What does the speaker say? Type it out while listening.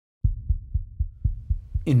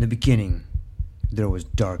In the beginning, there was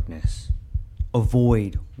darkness, a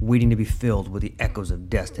void waiting to be filled with the echoes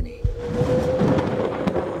of destiny.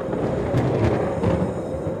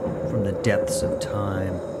 From the depths of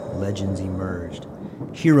time, legends emerged.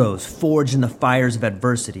 Heroes forged in the fires of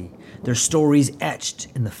adversity, their stories etched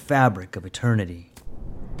in the fabric of eternity.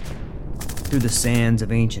 Through the sands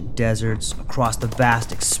of ancient deserts, across the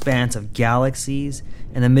vast expanse of galaxies,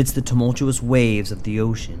 and amidst the tumultuous waves of the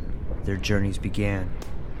ocean, their journeys began.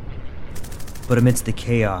 But amidst the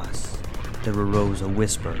chaos, there arose a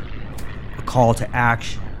whisper, a call to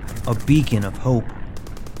action, a beacon of hope.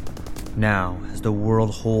 Now, as the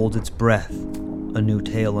world holds its breath, a new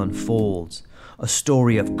tale unfolds, a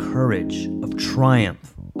story of courage, of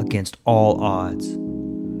triumph against all odds.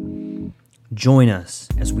 Join us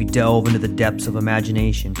as we delve into the depths of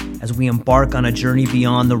imagination, as we embark on a journey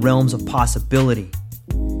beyond the realms of possibility.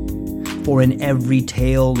 For in every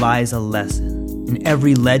tale lies a lesson, in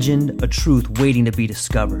every legend a truth waiting to be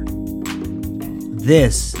discovered.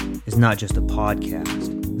 This is not just a podcast.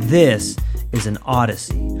 This is an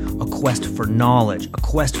odyssey, a quest for knowledge, a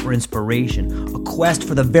quest for inspiration, a quest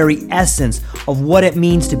for the very essence of what it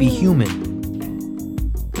means to be human.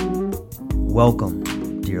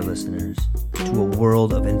 Welcome, dear listeners, to a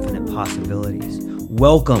world of infinite possibilities.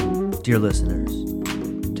 Welcome, dear listeners,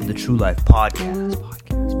 to the True Life Podcast.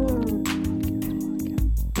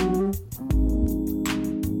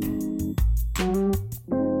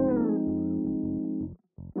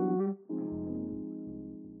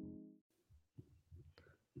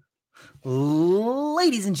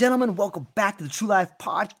 Ladies and gentlemen, welcome back to the True Life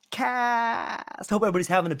Podcast. Hope everybody's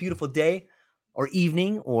having a beautiful day or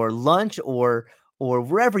evening or lunch or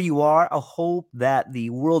wherever you are. I hope that the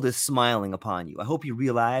world is smiling upon you. I hope you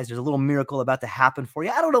realize there's a little miracle about to happen for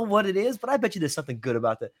you. I don't know what it is, but I bet you there's something good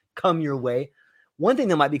about to come your way. One thing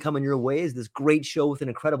that might be coming your way is this great show with an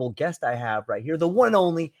incredible guest I have right here, the one and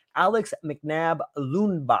only Alex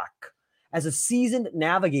McNab-Lundbäck. As a seasoned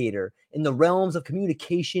navigator in the realms of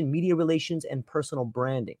communication, media relations, and personal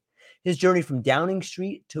branding, his journey from Downing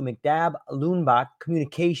Street to McNab-Lundbäck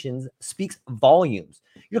Communications speaks volumes.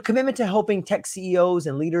 Your commitment to helping tech CEOs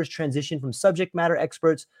and leaders transition from subject matter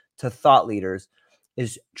experts to thought leaders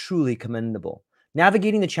is truly commendable.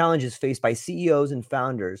 Navigating the challenges faced by CEOs and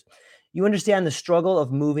founders, you understand the struggle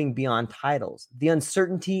of moving beyond titles, the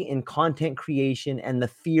uncertainty in content creation, and the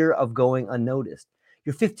fear of going unnoticed.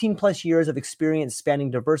 Your 15 plus years of experience spanning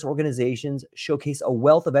diverse organizations showcase a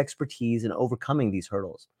wealth of expertise in overcoming these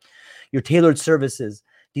hurdles. Your tailored services,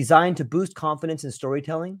 designed to boost confidence in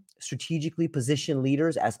storytelling, strategically position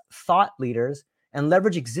leaders as thought leaders, and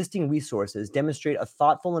leverage existing resources, demonstrate a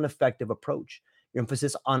thoughtful and effective approach. Your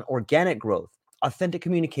emphasis on organic growth, authentic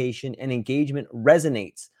communication, and engagement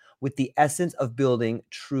resonates with the essence of building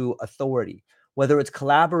true authority. Whether it's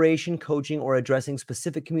collaboration, coaching, or addressing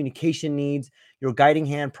specific communication needs, your guiding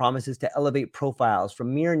hand promises to elevate profiles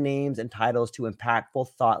from mere names and titles to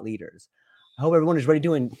impactful thought leaders. I hope everyone is ready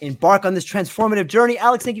to embark on this transformative journey.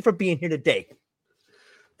 Alex, thank you for being here today.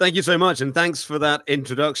 Thank you so much, and thanks for that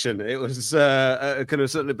introduction. It was kind of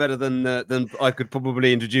certainly better than I could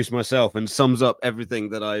probably introduce myself, and sums up everything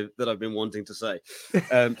that I've been wanting to say.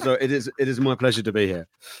 So it is my pleasure to be here.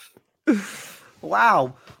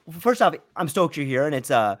 Wow. First off, I'm stoked you're here, and it's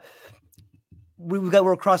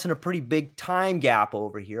we're crossing a pretty big time gap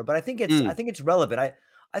over here, but I think it's relevant.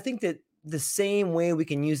 I think that the same way we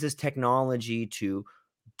can use this technology to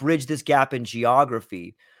bridge this gap in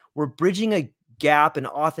geography, we're bridging a gap in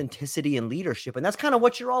authenticity and leadership, and that's kind of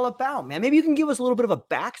what you're all about, man. Maybe you can give us a little bit of a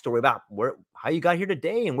backstory about how you got here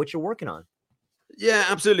today and what you're working on. Yeah,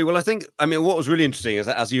 absolutely. Well, what was really interesting is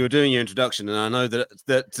that as you were doing your introduction, and I know that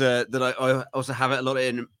I also have it a lot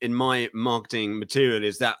in my marketing material,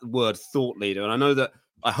 is that word thought leader. And I know that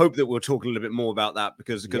I hope that we'll talk a little bit more about that,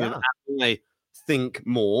 because as I think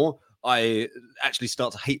more, I actually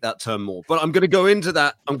start to hate that term more. But I'm going to go into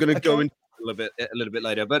that. I'm going to go into a little bit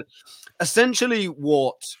later. But essentially,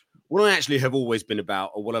 what I actually have always been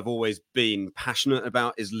about, or what I've always been passionate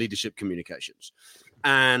about, is leadership communications.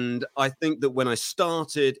 And I think that when I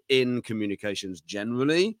started in communications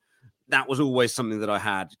generally, that was always something that I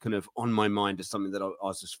had kind of on my mind as something that I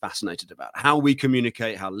was just fascinated about. How we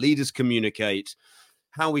communicate, how leaders communicate,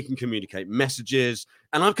 how we can communicate messages.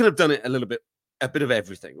 And I've kind of done it a bit of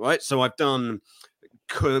everything, right? So I've done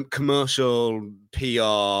commercial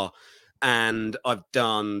PR, and I've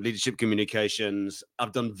done leadership communications.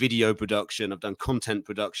 I've done video production. I've done content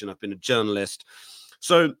production. I've been a journalist.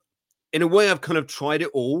 So in a way, I've kind of tried it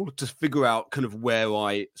all to figure out kind of where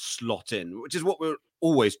I slot in, which is what we're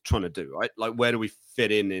always trying to do, right? Like, where do we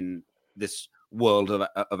fit in this world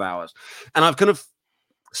of ours? And I've kind of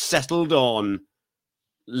settled on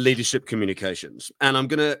leadership communications, and I'm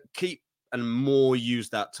going to keep and more use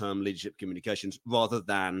that term leadership communications rather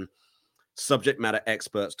than subject matter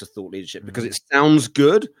experts to thought leadership, because it sounds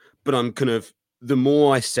good, but I'm kind of, the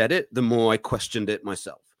more I said it, the more I questioned it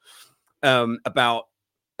myself about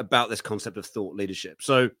this concept of thought leadership.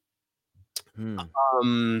 So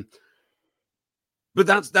but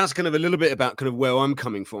that's kind of a little bit about kind of where I'm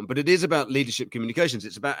coming from. But it is about leadership communications.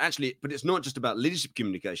 It's about actually, but it's not just about leadership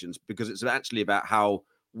communications, because it's actually about how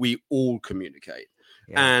we all communicate.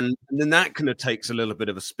 Yeah. And then that kind of takes a little bit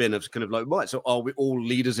of a spin of kind of like, right, so are we all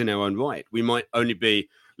leaders in our own right? We might only be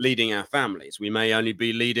leading our families. We may only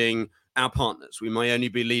be leading our partners. We may only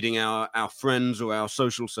be leading our friends or our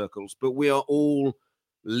social circles, but we are all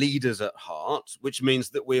leaders at heart, which means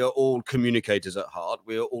that we are all communicators at heart.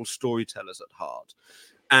 We are all storytellers at heart.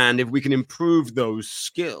 And if we can improve those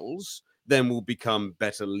skills, then we'll become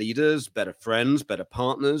better leaders, better friends, better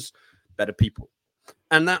partners, better people.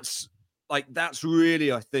 And that's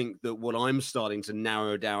really, I think, that what I'm starting to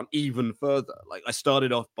narrow down even further. Like, I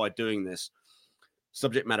started off by doing this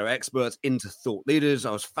subject matter experts into thought leaders.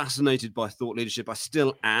 I was fascinated by thought leadership. I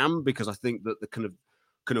still am, because I think that the kind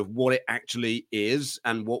of what it actually is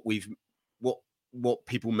and what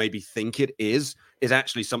people maybe think it is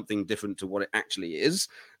actually something different to what it actually is,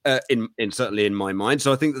 in certainly in my mind.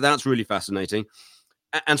 So I think that that's really fascinating.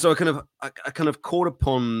 And so I kind of caught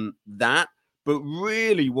upon that. But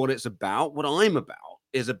really what I'm about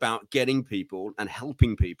is about getting people and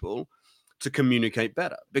helping people to communicate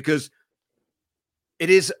better, because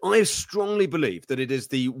I strongly believe that it is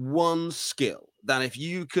the one skill that if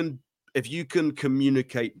you can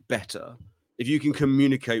communicate better, if you can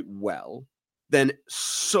communicate well, then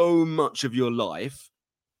so much of your life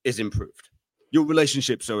is improved. Your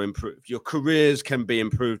relationships are improved. Your careers can be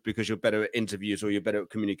improved because you're better at interviews, or you're better at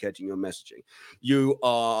communicating your messaging. You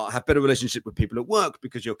have better relationship with people at work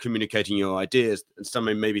because you're communicating your ideas,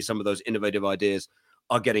 and maybe some of those innovative ideas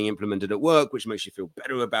are getting implemented at work, which makes you feel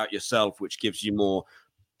better about yourself, which gives you more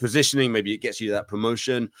positioning. Maybe it gets you that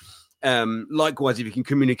promotion. Likewise, if you can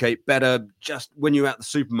communicate better, just when you're at the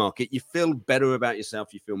supermarket, you feel better about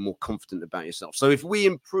yourself. You feel more confident about yourself. So if we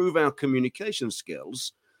improve our communication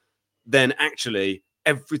skills, then actually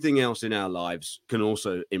everything else in our lives can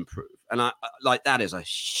also improve. And I like, that is a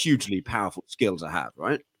hugely powerful skill to have,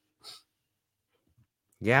 right?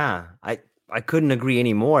 Yeah, I couldn't agree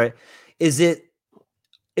anymore.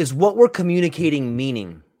 Is what we're communicating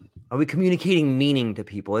meaning? Are we communicating meaning to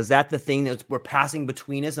people? Is that the thing that we're passing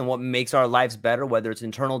between us and what makes our lives better, whether it's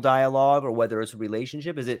internal dialogue or whether it's a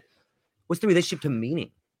relationship? What's the relationship to meaning?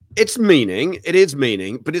 It's meaning. It is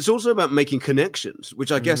meaning, but it's also about making connections,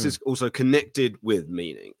 which I guess is also connected with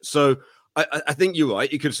meaning. So I think you're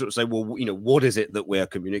right. You could sort of say, well, what is it that we're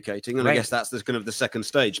communicating? And I guess that's the kind of the second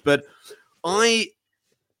stage. But I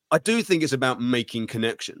do think it's about making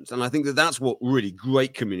connections. And I think that that's what really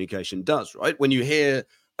great communication does, right? When you hear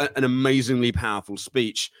an amazingly powerful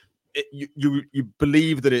speech, you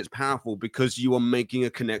believe that it's powerful because you are making a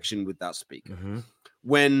connection with that speaker.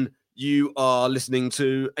 When you are listening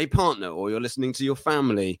to a partner, or you're listening to your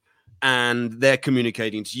family, and they're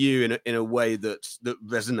communicating to you in a way that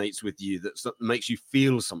resonates with you, that makes you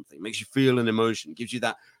feel something, makes you feel an emotion, gives you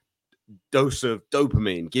that dose of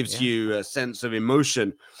dopamine, gives you a sense of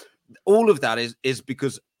emotion. All of that is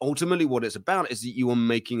because ultimately what it's about is that you are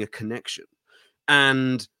making a connection.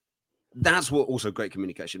 And that's what also great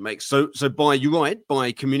communication makes. So by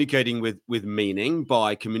communicating with meaning,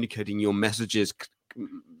 by communicating your messages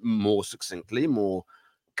more succinctly, more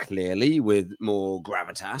clearly, with more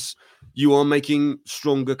gravitas, you are making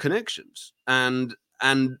stronger connections. And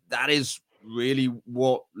that is really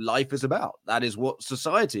what life is about. That is what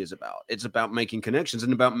society is about. It's about making connections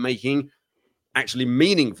and about making actually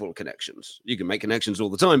meaningful connections. You can make connections all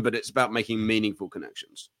the time, but it's about making meaningful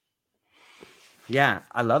connections. Yeah,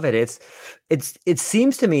 I love it. It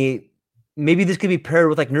seems to me maybe this could be paired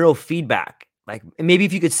with like neurofeedback. Like maybe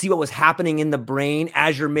if you could see what was happening in the brain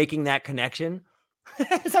as you're making that connection.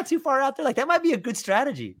 Is that too far out there? Like that might be a good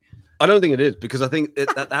strategy. I don't think it is, because I think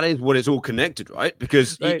that is what it's all connected, right?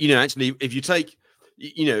 Because right. Actually, if you take,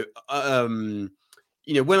 when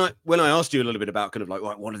I asked you a little bit about kind of like,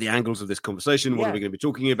 what are the angles of this conversation? What are we going to be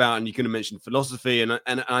talking about? And you kind of mentioned philosophy, and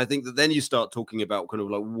I think that then you start talking about kind of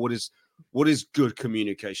like what is good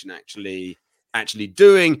communication actually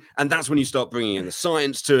doing, and that's when you start bringing in the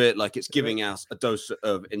science to it. Like, it's giving us a dose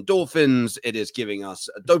of endorphins, it is giving us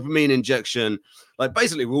a dopamine injection. Like,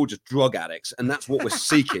 basically we're all just drug addicts, and that's what we're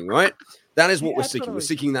seeking, right? That is what we're seeking. Totally. We're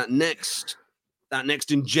seeking that next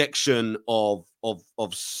injection of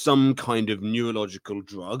some kind of neurological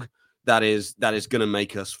drug that is going to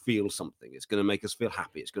make us feel something. It's going to make us feel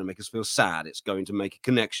happy. It's going to make us feel sad. It's going to make a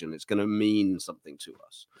connection. It's going to mean something to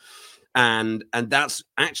us. And that's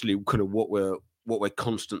actually kind of what we're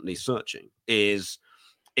constantly searching is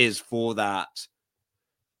for that,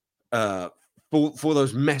 for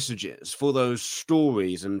those messages, for those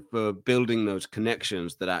stories, and for building those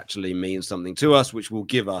connections that actually mean something to us, which will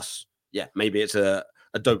give us, maybe it's a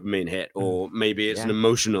dopamine hit, or maybe it's an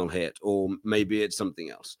emotional hit, or maybe it's something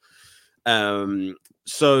else.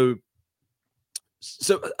 So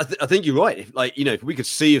I think you're right. If we could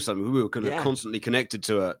see something, we were kind of constantly connected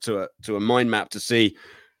to a mind map to see,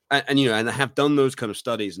 and have done those kind of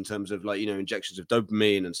studies in terms of injections of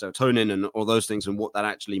dopamine and serotonin and all those things and what that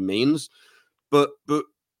actually means. But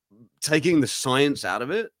taking the science out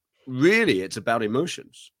of it, really, it's about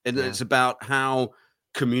emotions, and it's about how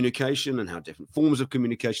communication and how different forms of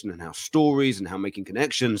communication and how stories and how making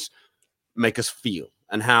connections make us feel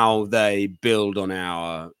and how they build on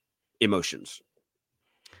our emotions.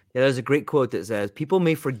 Yeah, there's a great quote that says, people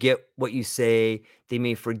may forget what you say, they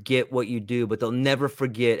may forget what you do, but they'll never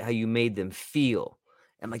forget how you made them feel.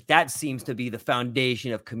 And that seems to be the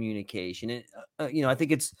foundation of communication. And, I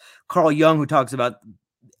think it's Carl Jung who talks about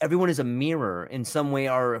everyone is a mirror in some way,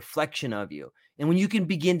 or a reflection of you. And when you can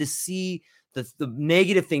begin to see the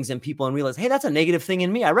negative things in people and realize, hey, that's a negative thing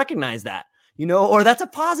in me, I recognize that, or that's a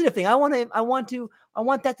positive thing. I want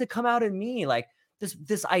that to come out in me.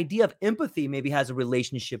 This idea of empathy maybe has a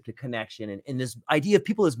relationship to connection, and this idea of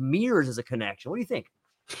people as mirrors as a connection. What do you think?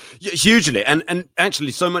 Yeah, hugely, and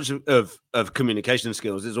actually, so much of communication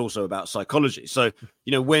skills is also about psychology. So,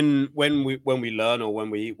 when we learn, or when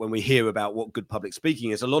we hear about what good public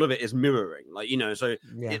speaking is, a lot of it is mirroring.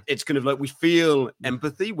 It's kind of like we feel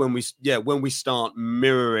empathy when we start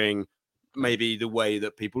mirroring maybe the way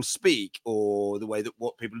that people speak, or the way that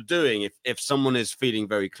what people are doing. If someone is feeling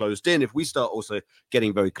very closed in, if we start also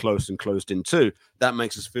getting very close and closed in too, that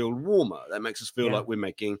makes us feel warmer. That makes us feel like we're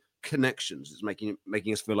making connections. It's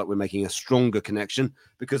making us feel like we're making a stronger connection,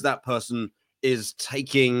 because that person is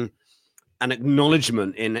taking an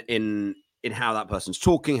acknowledgement in how that person's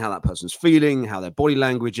talking, how that person's feeling, how their body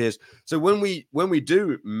language is. So when we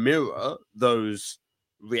do mirror those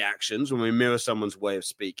reactions, when we mirror someone's way of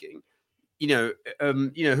speaking,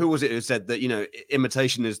 who was it who said that,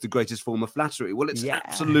 imitation is the greatest form of flattery? Well, it's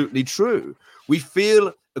absolutely true. We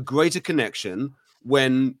feel a greater connection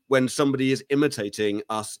when somebody is imitating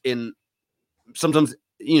us in sometimes,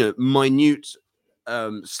 minute,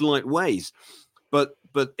 slight ways, but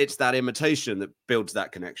it's that imitation that builds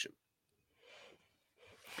that connection.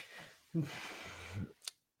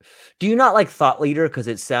 Do you not like thought leader because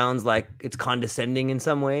it sounds like it's condescending in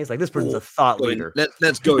some ways? Like, this person's a thought leader.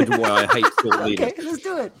 Let's go into why I hate thought leaders. Okay, let's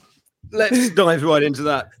do it. Let's dive right into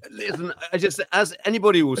that. Listen, as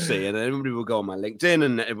anybody will see, and everybody will go on my LinkedIn,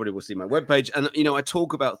 and everybody will see my webpage, and I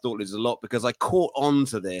talk about thought leaders a lot because I caught on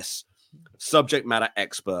to this subject matter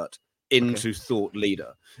expert into thought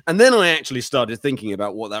leader. And then I actually started thinking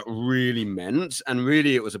about what that really meant, and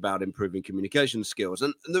really it was about improving communication skills.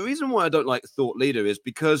 And the reason why I don't like thought leader is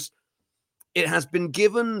because it has been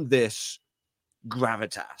given this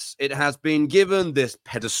gravitas. It has been given this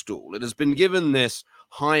pedestal. It has been given this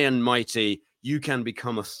high and mighty, you can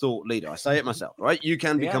become a thought leader. I say it myself, right? You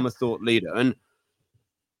can become a thought leader. And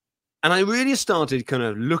I really started kind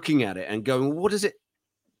of looking at it and going, what is it?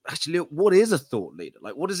 Actually, what is a thought leader?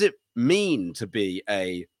 Like, what does it mean to be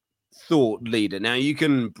a thought leader? Now, you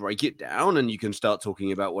can break it down and you can start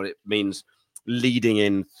talking about what it means leading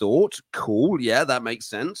in thought. Cool. Yeah, that makes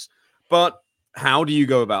sense. But how do you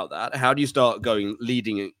go about that? How do you start going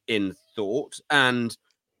leading in thought? And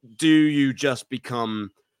do you just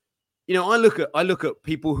become, I look at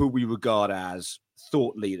people who we regard as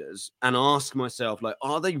thought leaders and ask myself, like,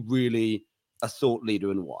 are they really a thought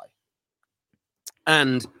leader, and why?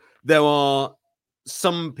 And there are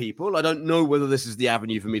some people, I don't know whether this is the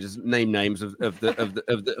avenue for me to name names of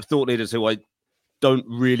the thought leaders who I don't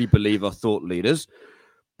really believe are thought leaders,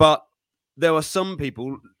 but there are some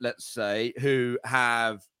people, let's say, who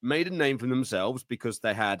have made a name for themselves because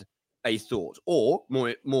they had a thought, or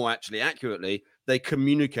more actually accurately, they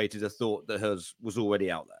communicated a thought that was already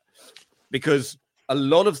out there. Because a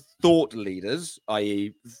lot of thought leaders,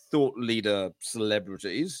 i.e. thought leader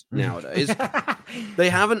celebrities nowadays, they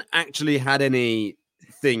haven't actually had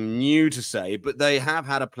anything new to say, but they have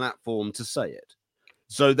had a platform to say it.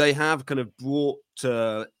 So they have kind of brought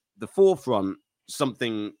to the forefront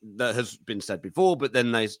something that has been said before, but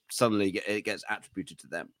then they suddenly it gets attributed to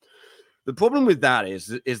them. The problem with that is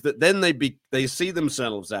that then they see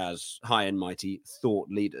themselves as high and mighty thought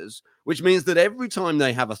leaders, which means that every time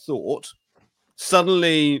they have a thought,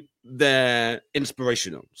 suddenly they're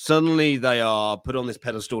inspirational. Suddenly they are put on this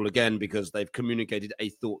pedestal again because they've communicated a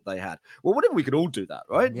thought they had. Well, what if we could all do that,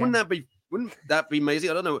 right? Yeah. Wouldn't that be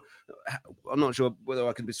amazing? I don't know. I'm not sure whether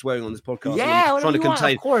I can be swearing on this podcast. Yeah, I'm trying to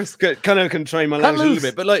contain, of course. kind of contain my language a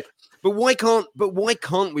little bit. But why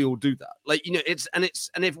can't we all do that? Like, you know, and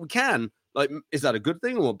if we can, like, is that a good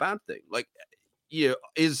thing or a bad thing? Like, you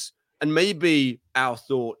know, and maybe our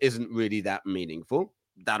thought isn't really that meaningful.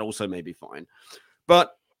 That also may be fine.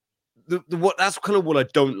 But what that's kind of what I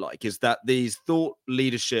don't like is that these thought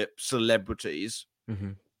leadership celebrities,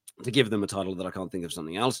 to give them a title that I can't think of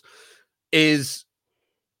something else, is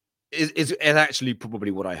actually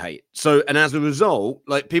probably what I hate. So, and as a result,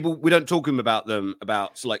 like, people, we don't talk about them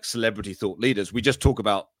about like celebrity thought leaders. We just talk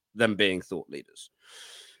about them being thought leaders.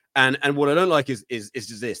 And what I don't like is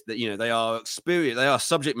this, that, you know, they are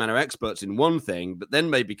subject matter experts in one thing, but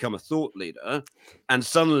then they become a thought leader, and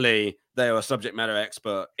suddenly they are a subject matter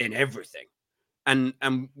expert in everything. And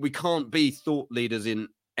we can't be thought leaders in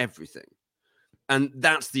everything. And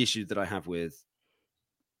that's the issue that I have with,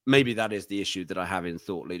 maybe that is the issue that I have in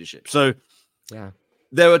thought leadership. So yeah,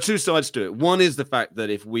 there are two sides to it. One is the fact that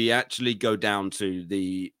if we actually go down to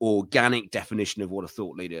the organic definition of what a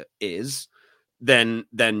thought leader is, then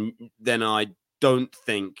I don't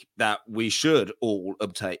think that we should all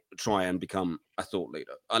try and become a thought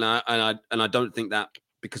leader, and I don't think that,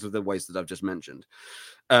 because of the ways that I've just mentioned.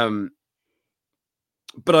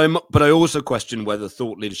 But I also question whether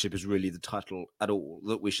thought leadership is really the title at all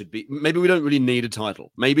that we should be. Maybe we don't really need a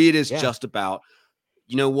title. Maybe it is just about,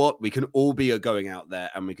 you know what, we can all be going out there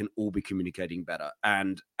and we can all be communicating better.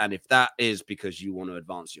 And if that is because you want to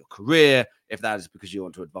advance your career, if that is because you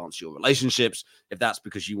want to advance your relationships, if that's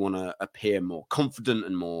because you want to appear more confident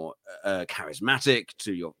and more charismatic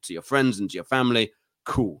to your friends and to your family,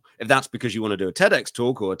 cool. If that's because you want to do a TEDx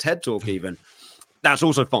talk or a TED talk even, that's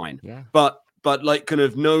also fine. Yeah. But like, kind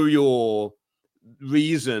of know your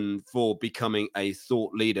reason for becoming a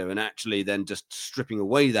thought leader, and actually then just stripping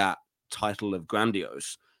away that title of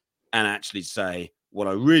grandiose and actually say, what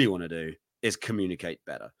I really want to do is communicate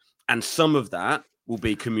better. And some of that will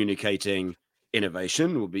be communicating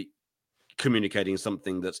innovation, will be communicating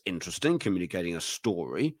something that's interesting, communicating a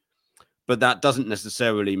story. But that doesn't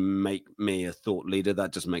necessarily make me a thought leader.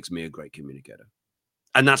 That just makes me a great communicator.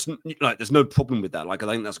 And that's like, there's no problem with that. Like, I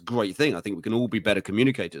think that's a great thing. I think we can all be better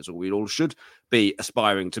communicators, or we all should be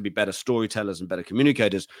aspiring to be better storytellers and better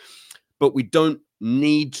communicators. But we don't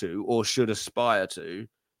need to, or should aspire to,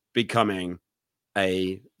 becoming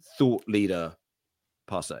a thought leader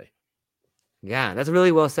per se. Yeah, that's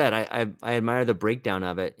really well said. I admire the breakdown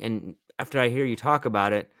of it. And after I hear you talk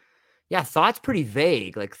about it, yeah, thought's pretty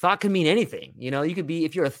vague. Like, thought can mean anything. You know, you could be,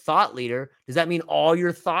 if you're a thought leader, does that mean all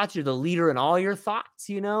your thoughts? You're the leader in all your thoughts,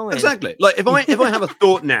 you know? And exactly. Like, if I have a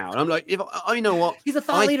thought now, and I'm like, if I know what, he's a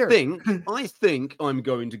thought leader. I think I'm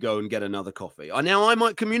going to go and get another coffee. Now I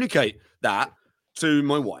might communicate that to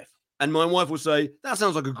my wife, and my wife will say, that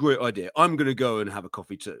sounds like a great idea. I'm going to go and have a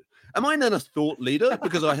coffee too. Am I then a thought leader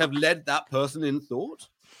because I have led that person in thought?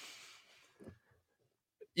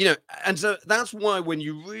 You know, and so that's why when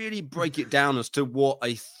you really break it down as to what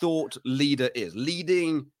a thought leader is,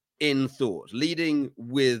 leading in thought, leading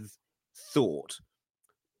with thought,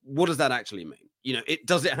 what does that actually mean? You know,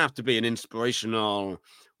 does it have to be an inspirational,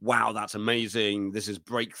 wow, that's amazing, this is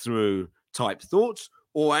breakthrough type thoughts?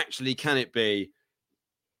 Or actually, can it be,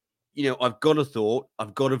 you know, I've got a thought,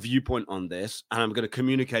 I've got a viewpoint on this, and I'm going to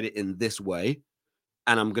communicate it in this way,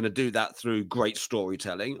 and I'm going to do that through great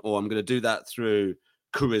storytelling, or I'm going to do that through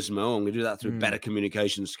charisma, or I'm going to do that through better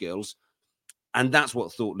communication skills. And that's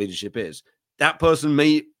what thought leadership is. That person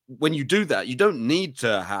may, when you do that, you don't need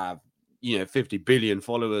to have, you know, 50 billion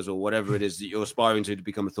followers or whatever it is that you're aspiring to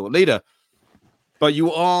become a thought leader, but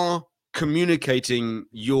you are communicating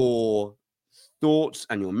your thoughts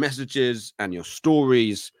and your messages and your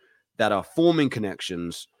stories that are forming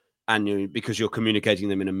connections, and because you're communicating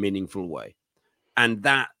them in a meaningful way. And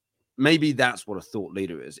that, maybe that's what a thought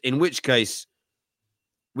leader is, in which case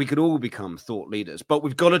we could all become thought leaders, but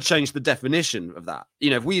we've got to change the definition of that.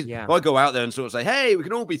 You know, if I go out there and sort of say, hey, we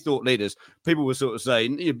can all be thought leaders, people will sort of say,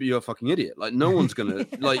 you're a fucking idiot. Like, no one's going to,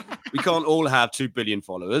 like, we can't all have 2 billion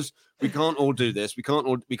followers. We can't all do this. We can't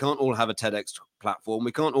all have a TEDx platform.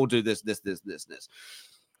 We can't all do this.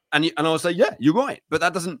 And I'll say, yeah, you're right. But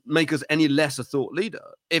that doesn't make us any less a thought leader.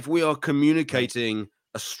 If we are communicating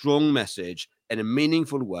a strong message in a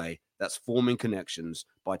meaningful way, that's forming connections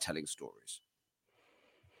by telling stories.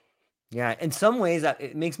 Yeah, in some ways,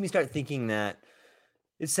 it makes me start thinking that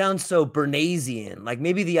it sounds so Bernaysian. Like,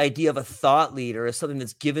 maybe the idea of a thought leader is something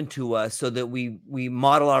that's given to us so that we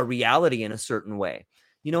model our reality in a certain way.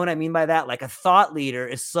 You know what I mean by that? Like a thought leader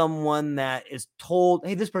is someone that is told,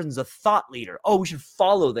 hey, this person's a thought leader. Oh, we should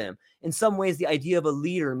follow them. In some ways, the idea of a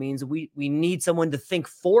leader means we need someone to think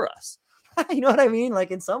for us. You know what I mean?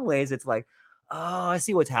 Like in some ways, it's like, oh, I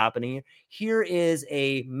see what's happening. Here is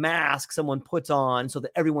a mask someone puts on so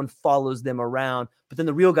that everyone follows them around. But then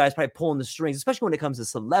the real guy's probably pulling the strings, especially when it comes to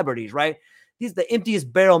celebrities, right? The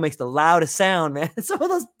emptiest barrel makes the loudest sound, man. Some of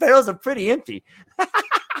those barrels are pretty empty.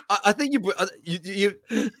 I think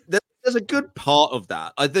there's a good part of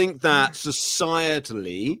that. I think that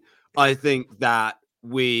societally, I think that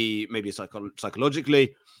we maybe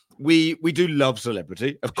psychologically, we do love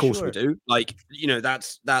celebrity. Of course we do. Like, you know,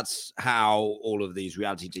 that's how all of these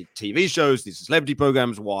reality TV shows, these celebrity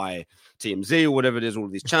programs, why TMZ or whatever it is, all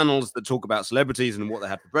of these channels that talk about celebrities and what they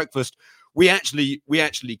had for breakfast, we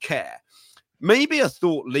actually care. Maybe a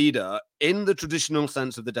thought leader in the traditional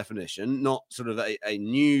sense of the definition, not sort of a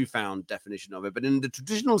newfound definition of it, but in the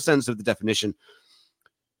traditional sense of the definition,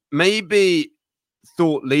 maybe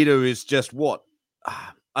thought leader is just what?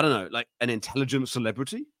 I don't know, like an intelligent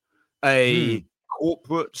celebrity, a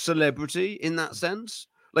corporate celebrity in that sense.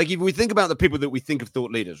 Like if we think about the people that we think of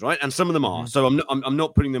thought leaders, right? And some of them are. So I'm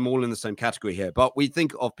not putting them all in the same category here, but we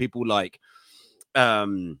think of people like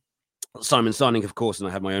Simon Sinek, of course, and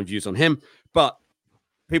I have my own views on him, but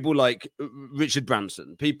people like Richard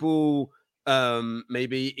Branson, people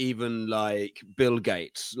maybe even like Bill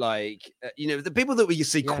Gates, like you know, the people that we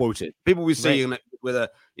see quoted, people we see with a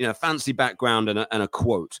fancy background and a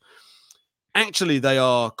quote. Actually, they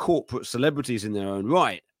are corporate celebrities in their own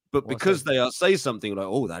right, but because they say something like,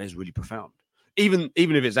 "Oh, that is really profound," even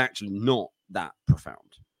if it's actually not that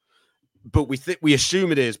profound, but we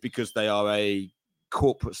assume it is because they are a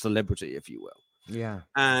corporate celebrity, if you will.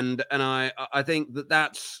 And I think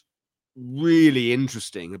that's really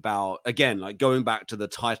interesting about, again, like going back to the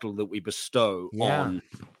title that we bestow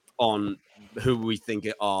on who we think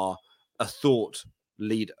are a thought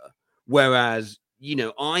leader. Whereas, you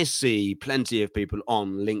know, I see plenty of people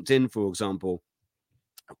on LinkedIn, for example,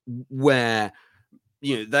 where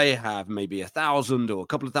you know, they have maybe 1,000 or a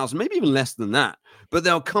couple of thousand, maybe even less than that, but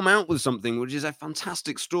they'll come out with something which is a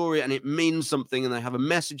fantastic story and it means something and they have a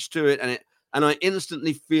message to it, and I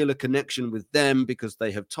instantly feel a connection with them because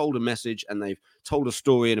they have told a message and they've told a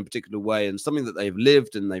story in a particular way and something that they've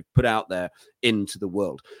lived and they've put out there into the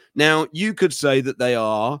world. Now, you could say that they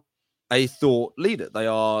are a thought leader. They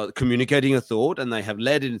are communicating a thought and they have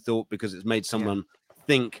led in thought because it's made someone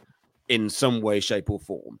think in some way, shape, or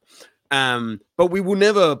form. But we will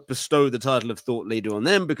never bestow the title of thought leader on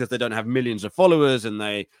them because they don't have millions of followers and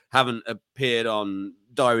they haven't appeared on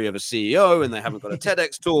Diary of a CEO and they haven't got a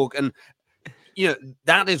TEDx talk. And, you know,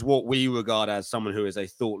 that is what we regard as someone who is a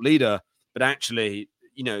thought leader. But actually,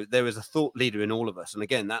 you know, there is a thought leader in all of us. And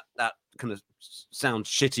again, that kind of sounds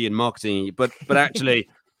shitty in marketing, but actually,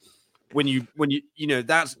 when you know,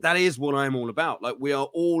 that is what I'm all about. Like, we are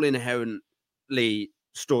all inherently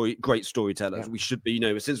great storytellers. We should be, you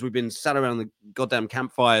know, since we've been sat around the goddamn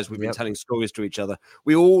campfires, we've been telling stories to each other.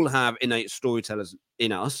 We all have innate storytellers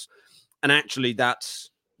in us, and actually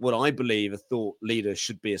that's what I believe a thought leader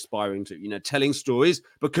should be aspiring to, you know, telling stories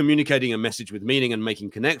but communicating a message with meaning and making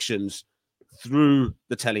connections through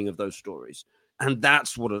the telling of those stories. And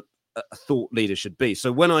that's what a thought leader should be.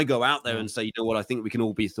 So when I go out there and say, you know what, I think we can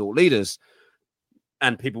all be thought leaders,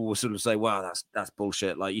 and people will sort of say, wow, that's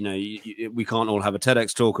bullshit. Like, you know, we can't all have a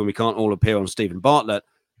TEDx talk and we can't all appear on Stephen Bartlett.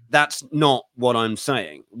 That's not what I'm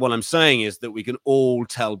saying. What I'm saying is that we can all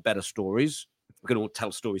tell better stories. We can all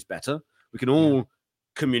tell stories better. We can all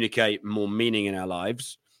communicate more meaning in our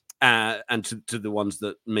lives and to the ones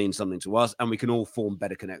that mean something to us. And we can all form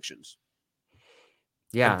better connections.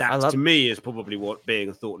 Yeah. And that, to me, is probably what being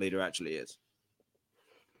a thought leader actually is.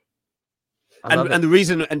 And the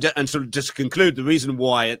reason, and sort of just to conclude, the reason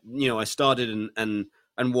why, you know, I started and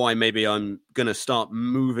why maybe I'm going to start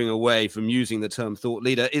moving away from using the term thought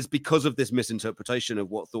leader is because of this misinterpretation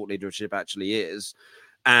of what thought leadership actually is.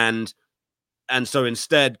 And so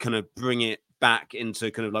instead kind of bring it back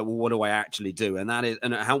into kind of like, well, what do I actually do? And that is,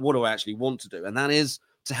 and what do I actually want to do? And that is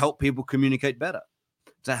to help people communicate better,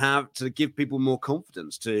 to give people more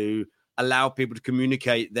confidence, to allow people to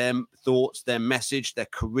communicate their thoughts, their message, their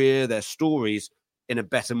career, their stories in a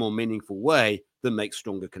better, more meaningful way that makes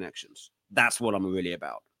stronger connections. That's what I'm really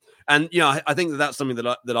about. And, you know, I think that's something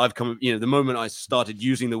that I've come, you know, the moment I started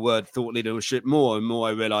using the word thought leadership more and more,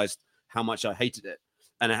 I realized how much I hated it.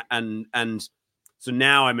 And so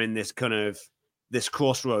now I'm in this kind of this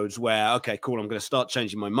crossroads where, okay, cool, I'm going to start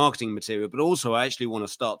changing my marketing material, but also I actually want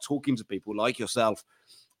to start talking to people like yourself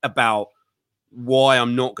about why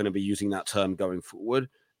I'm not going to be using that term going forward,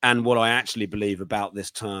 and what I actually believe about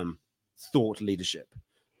this term, thought leadership.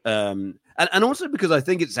 And also because I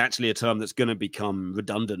think it's actually a term that's going to become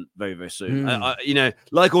redundant very, very soon.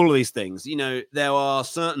 Like all of these things, there are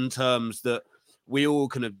certain terms that we all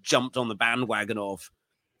kind of jumped on the bandwagon of,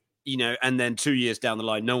 and then 2 years down the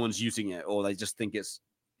line, no one's using it, or they just think it's,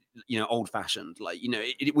 old fashioned. Like,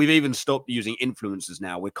 we've even stopped using influencers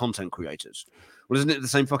now. We're content creators. Well, isn't it the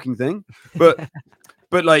same fucking thing?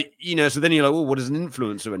 But like, so then you're like, well, what is an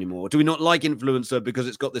influencer anymore? Do we not like influencer because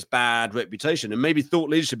it's got this bad reputation? And maybe thought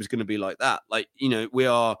leadership is going to be like that. Like,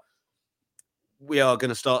 we are going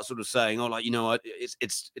to start sort of saying, oh, like,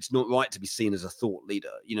 it's not right to be seen as a thought leader.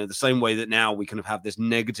 The same way that now we kind of have this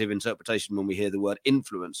negative interpretation when we hear the word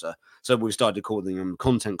influencer. So we started calling them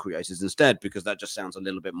content creators instead, because that just sounds a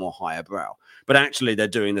little bit more higher brow. But actually, they're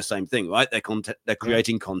doing the same thing, right? They're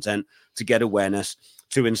creating content to get awareness,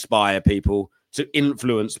 to inspire people, to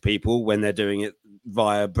influence people when they're doing it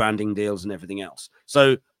via branding deals and everything else.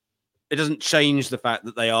 So it doesn't change the fact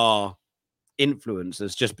that they are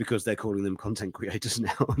influencers just because they're calling them content creators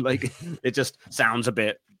now. Like, it just sounds a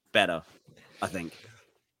bit better, I think.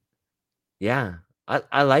 Yeah,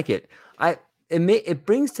 I like it. It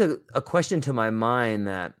brings to a question to my mind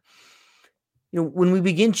that, when we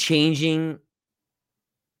begin changing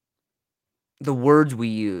the words we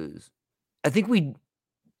use, I think we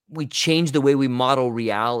change the way we model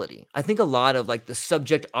reality. I think a lot of like the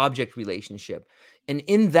subject-object relationship. And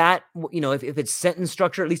in that, if it's sentence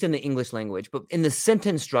structure, at least in the English language, but in the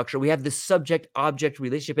sentence structure, we have this subject-object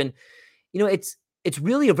relationship. And, it's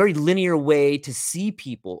really a very linear way to see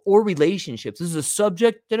people or relationships. This is a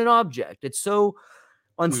subject and an object. It's so,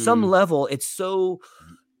 on some level, it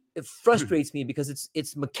frustrates me because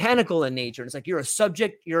it's mechanical in nature. It's like, you're a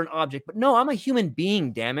subject, you're an object, but no, I'm a human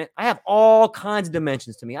being, damn it. I have all kinds of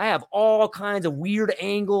dimensions to me. I have all kinds of weird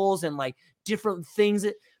angles and like different things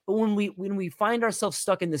but when we find ourselves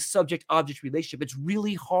stuck in this subject object relationship, it's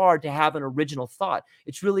really hard to have an original thought.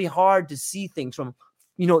 It's really hard to see things from,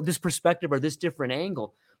 this perspective or this different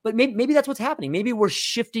angle. But maybe that's what's happening. Maybe we're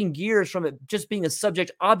shifting gears from it just being a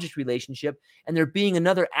subject-object relationship and there being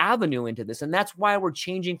another avenue into this. And that's why we're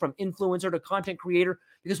changing from influencer to content creator,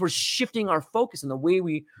 because we're shifting our focus in the way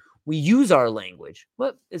we use our language.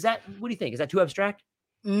 What do you think? Is that too abstract?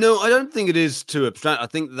 No, I don't think it is too abstract. I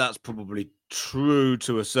think that's probably true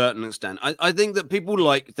to a certain extent. I think that people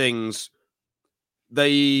like things,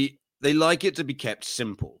 they like it to be kept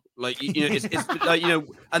simple. Like, it's like,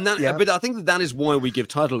 and that, yeah. But I think that is why we give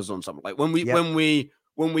titles on something. Like when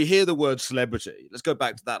we hear the word celebrity, let's go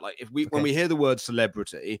back to that. Like when we hear the word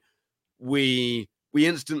celebrity, we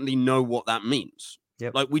instantly know what that means.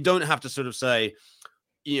 Yep. Like, we don't have to sort of say,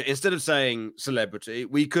 instead of saying celebrity,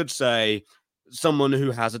 we could say someone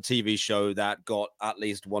who has a TV show that got at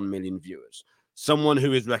least 1 million viewers, someone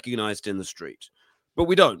who is recognized in the street. But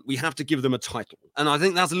we don't. We have to give them a title. And I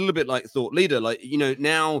think that's a little bit like thought leader. Like,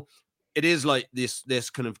 now it is like this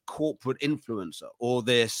kind of corporate influencer or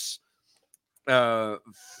this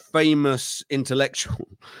famous intellectual,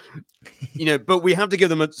 but we have to give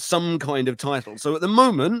them some kind of title. So at the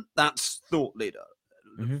moment, that's thought leader.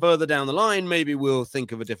 Mm-hmm. Further down the line, maybe we'll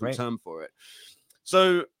think of a different term for it.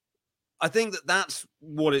 So I think that that's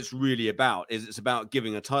what it's really about, is it's about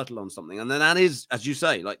giving a title on something. And then that is, as you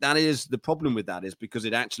say, like, that is the problem with that, is because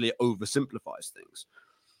it actually oversimplifies things,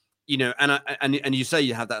 and you say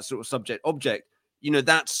you have that sort of subject object,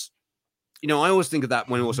 that's, I always think of that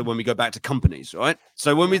when we go back to companies, right?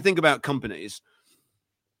 So when we think about companies,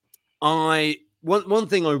 one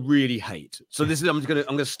thing I really hate, so this is, I'm going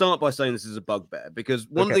to start by saying this is a bugbear, because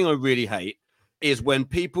one thing I really hate is when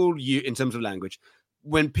people in terms of language,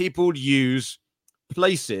 when people use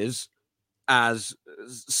places as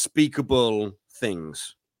speakable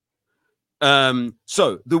things.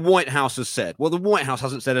 So the White House has said, well, the White House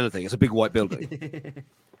hasn't said anything. It's a big white building.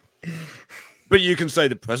 But you can say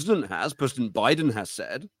the President Biden has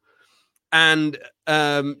said. And,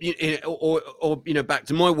 or back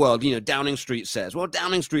to my world, Downing Street says, well,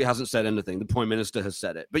 Downing Street hasn't said anything. The Prime Minister has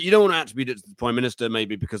said it. But you don't want to attribute it to the Prime Minister,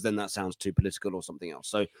 maybe, because then that sounds too political or something else.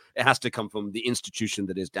 So it has to come from the institution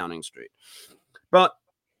that is Downing Street. But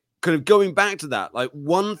kind of going back to that, like,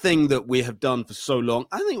 one thing that we have done for so long,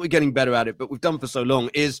 I think we're getting better at it, but we've done for so long,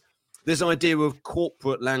 is this idea of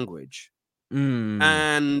corporate language.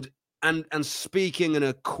 And speaking in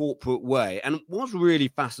a corporate way. And what really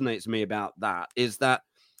fascinates me about that is that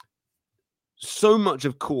so much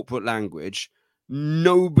of corporate language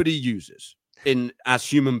nobody uses as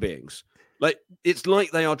human beings. Like, it's like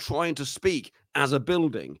they are trying to speak as a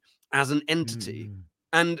building, as an entity.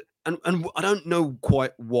 And I don't know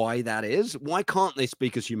quite why that is. Why can't they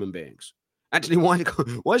speak as human beings? Actually, why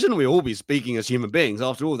shouldn't we all be speaking as human beings?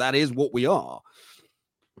 After all, that is what we are.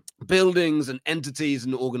 Buildings and entities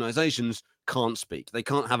and organizations can't speak. They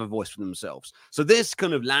can't have a voice for themselves. So this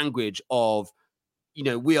kind of language of,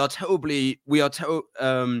 let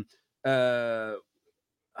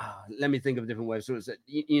me think of a different way of sort of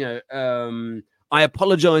saying, I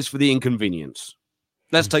apologize for the inconvenience.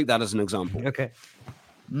 Let's take that as an example. Okay.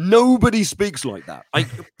 Nobody speaks like that. I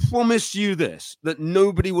promise you this, that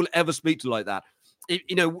nobody will ever speak to like that.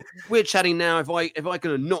 We're chatting now. If I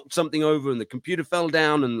kind of knocked something over and the computer fell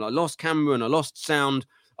down and I lost camera and I lost sound,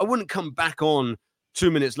 I wouldn't come back on 2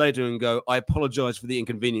 minutes later and go, I apologize for the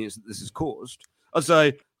inconvenience that this has caused. I'd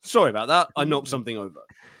say, sorry about that. I knocked something over.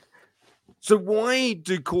 So why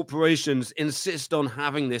do corporations insist on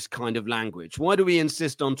having this kind of language? Why do we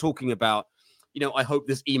insist on talking about, I hope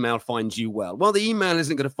this email finds you well? Well, the email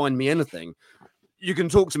isn't going to find me anything. You can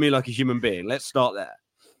talk to me like a human being. Let's start there.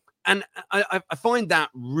 And I find that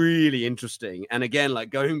really interesting. And again, like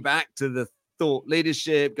going back to the thought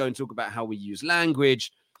leadership, go and talk about how we use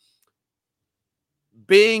language.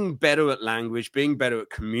 Being better at language, being better at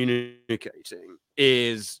communicating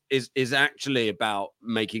is actually about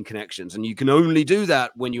making connections. And you can only do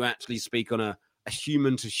that when you actually speak on a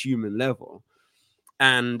human to human level.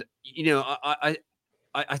 And,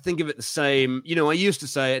 I think of it the same, I used to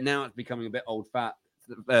say it, now it's becoming a bit old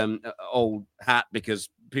hat because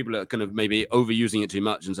people are kind of maybe overusing it too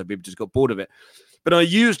much. And so people just got bored of it. But I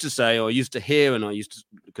used to say, or I used to hear, and I used to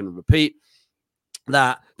kind of repeat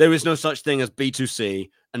that there is no such thing as B2C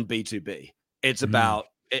and B2B. It's about,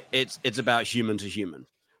 it's about human to human,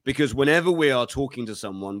 because whenever we are talking to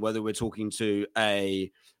someone, whether we're talking to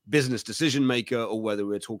a business decision maker or whether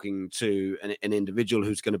we're talking to an individual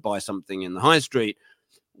who's going to buy something in the high street,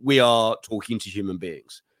 we are talking to human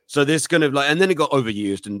beings. So this kind of and then it got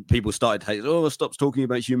overused and people started to say, stop talking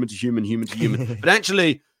about human to human. But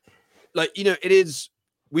actually, it is,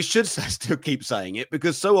 we should still keep saying it,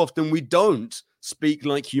 because so often we don't speak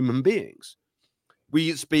like human beings.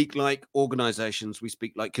 We speak like organizations. We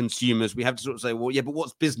speak like consumers. We have to sort of say, well, yeah, but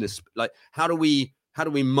what's business? Like, how do we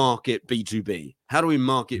market B2B? How do we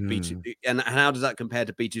market B2B? And how does that compare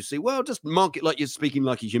to B2C? Well, just market like you're speaking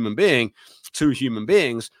like a human being to human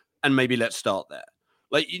beings. And maybe let's start there.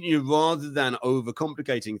 Rather than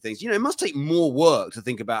overcomplicating things, it must take more work to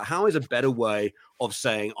think about how is a better way of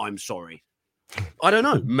saying, I'm sorry. I don't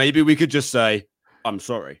know. Maybe we could just say, I'm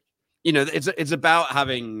sorry. It's about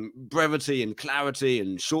having brevity and clarity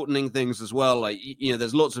and shortening things as well.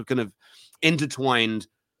 There's lots of kind of intertwined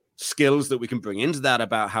skills that we can bring into that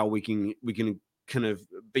about how we can kind of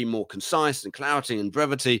be more concise and clarity and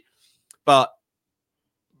brevity. But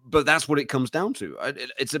that's what it comes down to.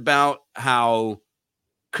 It's about how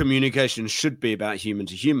communication should be about human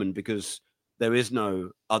to human, because there is no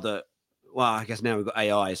other. Well, I guess now we've got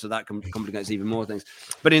AI, so that complicates even more things.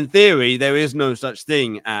 But in theory, there is no such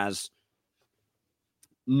thing as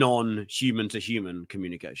non-human to human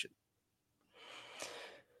communication.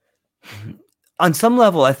 On some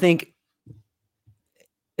level, I think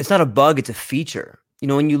it's not a bug, it's a feature.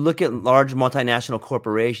 When you look at large multinational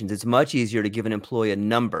corporations, it's much easier to give an employee a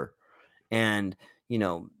number. And,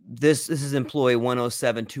 this is employee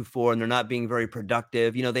 10724, and they're not being very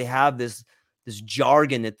productive. They have this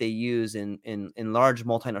jargon that they use in large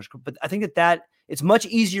multinational, but I think that it's much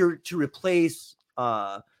easier to replace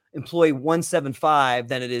employee 175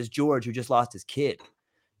 than it is George, who just lost his kid.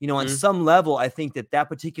 On some level, I think that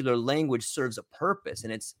particular language serves a purpose,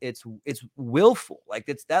 and it's willful. Like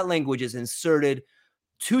that language is inserted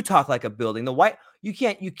to talk like a building. You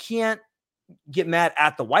can't get mad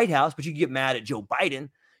at the White House, but you can get mad at Joe Biden.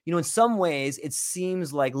 In some ways, it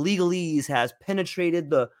seems like legalese has penetrated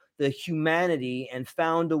the humanity and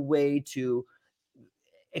found a way to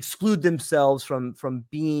exclude themselves from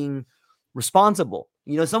being responsible.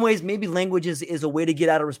 In some ways, maybe language is a way to get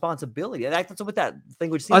out of responsibility. That's what that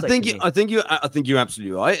language seems like to me. I think you're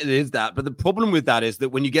absolutely right. It is that, but the problem with that is that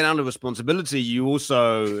when you get out of responsibility, you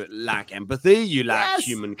also lack empathy. You lack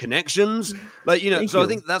human connections. I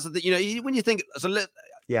think that's the thing. When you think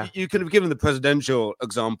you could have given the presidential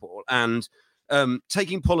example and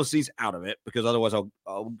taking policies out of it, because otherwise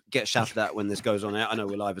I'll get shouted at when this goes on out. I know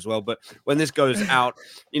we're live as well, but when this goes out,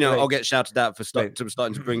 right. I'll get shouted at for starting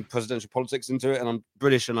to bring presidential politics into it. And I'm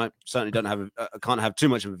British, and I certainly can't have too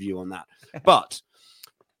much of a view on that. But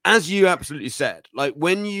as you absolutely said,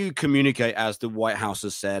 when you communicate as the White House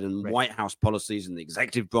has said, and right. White House policies and the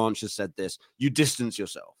executive branch has said this, you distance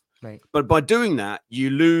yourself. Right. But by doing that,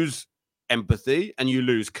 you lose empathy and you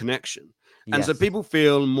lose connection. And so people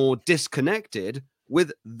feel more disconnected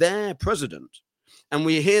with their president. And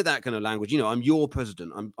we hear that kind of language. I'm your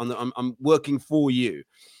president. I'm working for you.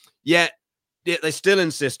 Yet they still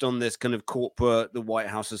insist on this kind of corporate. The White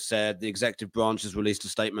House has said, the executive branch has released a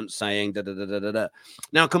statement saying da da da da da da.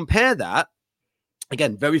 Now compare that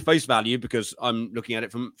again, very face value, because I'm looking at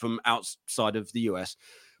it from outside of the US,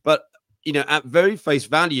 but at very face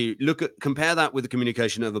value, compare that with the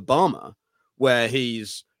communication of Obama, where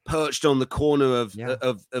he's perched on the corner of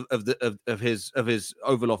his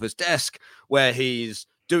Oval Office desk, where he's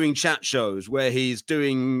doing chat shows, where he's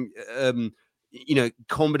doing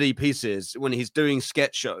comedy pieces, when he's doing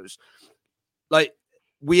sketch shows. Like,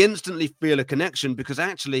 we instantly feel a connection because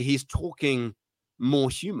actually he's talking more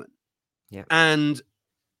human. Yeah. And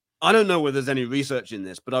I don't know whether there's any research in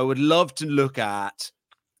this, but I would love to look at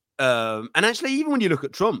and actually, even when you look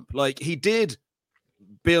at Trump, like, he did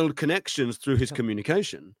build connections through his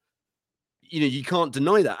communication. You can't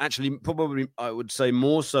deny that. Actually, probably I would say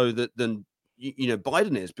more so than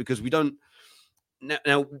Biden is, because we don't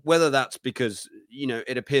now whether that's because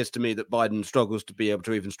it appears to me that Biden struggles to be able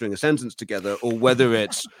to even string a sentence together, or whether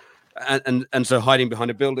it's and so hiding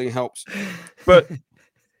behind a building helps. But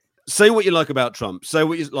say what you like about Trump, say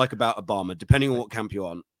what you like about Obama, depending on what camp you're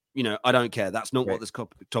on. I don't care. That's not what this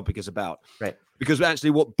topic is about. Right. Because actually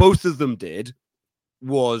what both of them did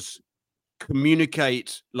was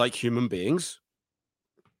communicate like human beings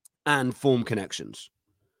and form connections.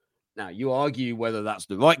 Now, you argue whether that's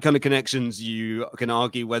the right kind of connections. You can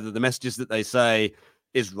argue whether the messages that they say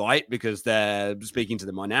is right because they're speaking to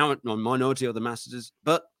the minority or the masses,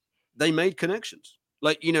 but they made connections.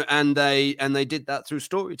 And they did that through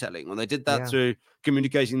storytelling, or they did that through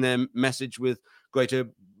communicating their message with greater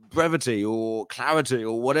brevity or clarity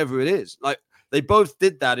or whatever it is. Like, they both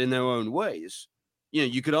did that in their own ways.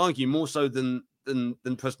 You could argue more so than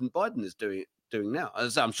President Biden is doing now.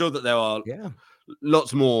 As I'm sure that there are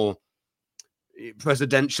lots more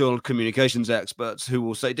presidential communications experts who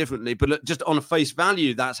will say differently, but just on a face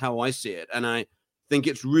value, that's how I see it. And I think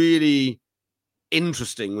it's really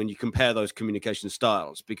interesting when you compare those communication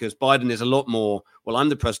styles, because Biden is a lot more, well, I'm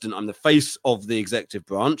the president, I'm the face of the executive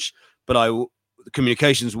branch, but the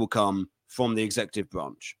communications will come from the executive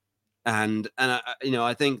branch. And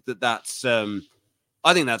I think that's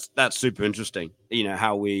super interesting,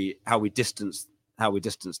 how we distance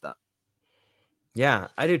that. Yeah,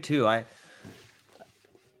 I do too.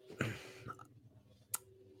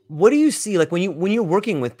 What do you see, like, when you're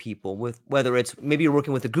working with people, with whether it's maybe you're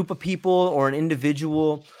working with a group of people or an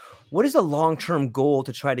individual, what is the long-term goal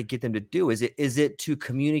to try to get them to do? Is it to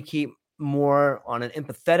communicate more on an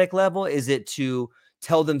empathetic level? Is it to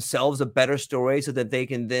tell themselves a better story so that they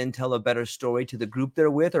can then tell a better story to the group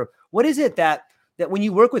they're with? Or what is it that when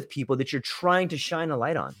you work with people that you're trying to shine a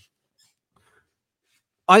light on?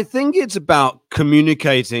 I think it's about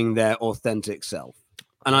communicating their authentic self.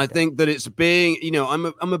 And I think that it's being, I'm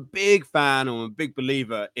a big fan, or I'm a big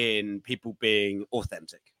believer in people being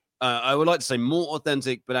authentic. I would like to say more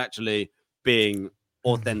authentic, but actually being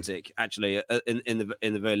authentic, actually in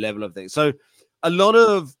the very level of things. So a lot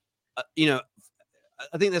of,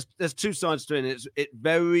 I think there's two sides to it. It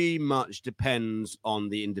very much depends on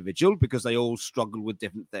the individual, because they all struggle with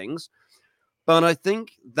different things. But I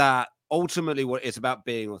think that ultimately what it's about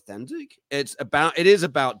being authentic. It is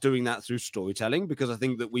about doing that through storytelling, because I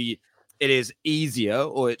think that it is easier,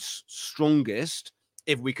 or it's strongest,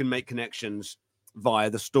 if we can make connections via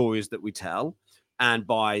the stories that we tell and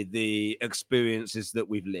by the experiences that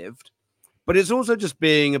we've lived. But it's also just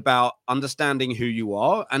being about understanding who you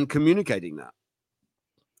are and communicating that.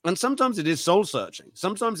 And sometimes it is soul searching.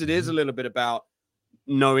 Sometimes it is a little bit about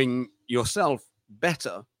knowing yourself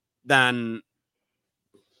better than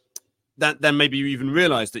maybe you even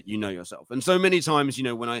realize that you know yourself. And so many times,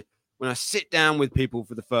 when I sit down with people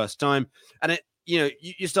for the first time, and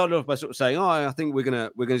you started off by sort of saying, "Oh, I think we're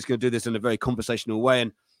just gonna do this in a very conversational way."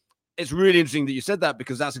 And it's really interesting that you said that,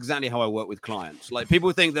 because that's exactly how I work with clients. Like,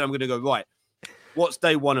 people think that I'm going to go, right, what's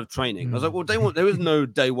day one of training? I was like, well, day one, there is no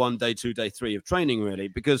day one, day two, day three of training, really,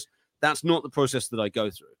 because that's not the process that I go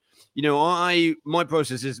through. My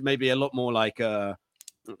process is maybe a lot more like a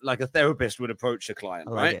therapist would approach a client,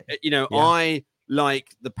 right? I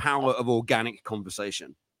like the power of organic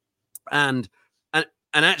conversation, and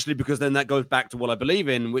actually, because then that goes back to what I believe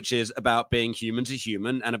in, which is about being human to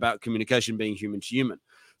human and about communication being human to human.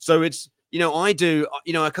 So it's, I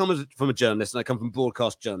come from a journalist, and I come from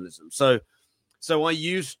broadcast journalism. So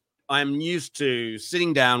I'm used to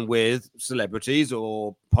sitting down with celebrities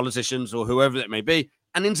or politicians or whoever it may be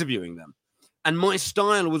and interviewing them. And my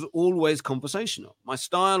style was always conversational. My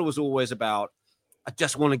style was always about, I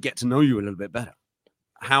just want to get to know you a little bit better.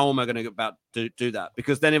 how am I going to about to do that?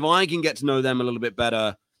 Because then if I can get to know them a little bit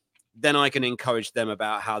better, then I can encourage them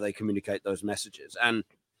about how they communicate those messages. And,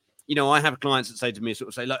 you know, I have clients that say to me, sort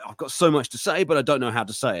of say, look, I've got so much to say, but I don't know how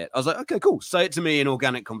to say it. I was like, okay, cool. Say it to me in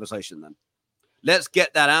organic conversation then. Let's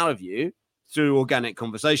get that out of you through organic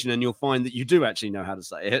conversation, and you'll find that you do actually know how to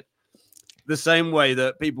say it. The same way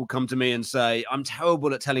that people come to me and say, I'm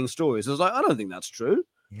terrible at telling stories. I was like, I don't think that's true.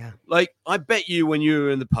 Yeah. Like, I bet you when you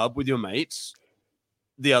were in the pub with your mates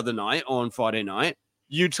the other night or on Friday night,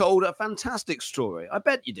 you told a fantastic story. I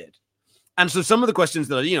bet you did. And so some of the questions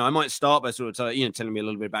that, I might start by sort of, telling me a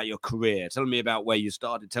little bit about your career, telling me about where you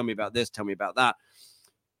started, tell me about this, tell me about that.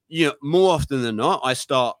 More often than not, I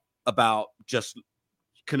start about just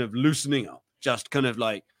kind of loosening up, just kind of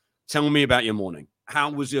like, tell me about your morning. How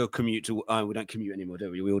was your commute to? We don't commute anymore,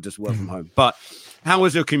 do we? We all just work from home. But how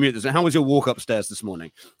was your commute? How was your walk upstairs this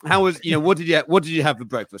morning? How was what did you have for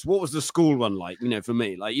breakfast? What was the school run like? For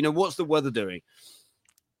me, like what's the weather doing?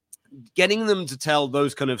 Getting them to tell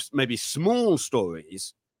those kind of maybe small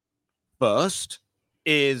stories first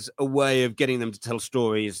is a way of getting them to tell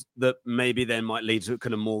stories that maybe then might lead to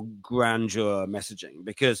kind of more grandeur messaging,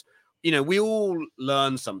 because we all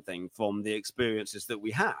learn something from the experiences that we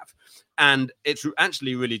have. And it's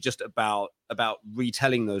actually really just about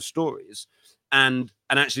retelling those stories. And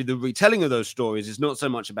actually the retelling of those stories is not so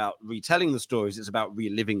much about retelling the stories, it's about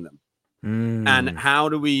reliving them. And how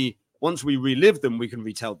do we, once we relive them, we can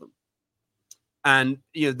retell them. And,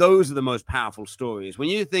 those are the most powerful stories. When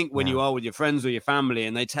you think, when you are with your friends or your family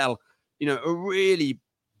and they tell, a really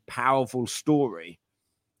powerful story,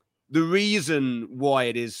 the reason why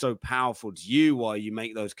it is so powerful to you, why you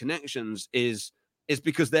make those connections is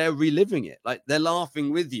because they're reliving it. Like, they're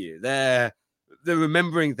laughing with you. They're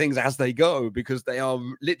remembering things as they go, because they are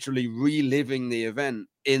literally reliving the event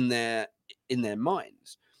in their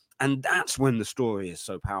minds. And that's when the story is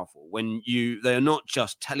so powerful. When they're not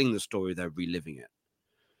just telling the story, they're reliving it.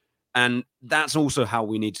 And that's also how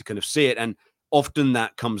we need to kind of see it. And often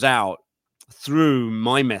that comes out through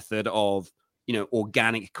my method of,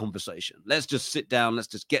 organic conversation. Let's just sit down. Let's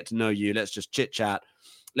just get to know you. Let's just chit chat.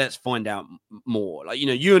 Let's find out more. Like,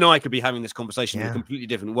 you and I could be having this conversation in a completely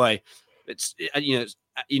different way. It's,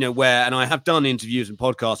 where, and I have done interviews and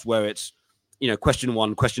podcasts where it's, question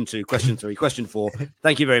 1, question 2, question 3, question 4.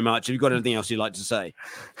 Thank you very much. Have you got anything else you'd like to say?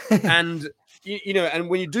 And, and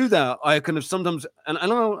when you do that, I kind of sometimes, and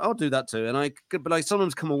I'll do that too. But I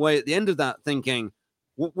sometimes come away at the end of that thinking,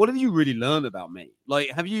 what have you really learned about me?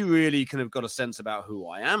 Like, have you really kind of got a sense about who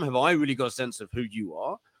I am? Have I really got a sense of who you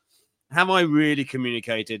are? Have I really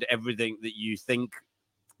communicated everything that you think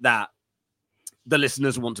that the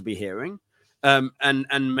listeners want to be hearing?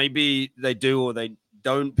 And maybe they do or they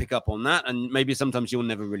don't pick up on that. And maybe sometimes you'll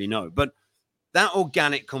never really know. But that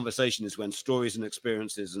organic conversation is when stories and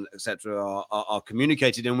experiences and etc. are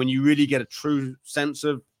communicated, and when you really get a true sense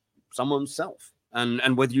of someone's self.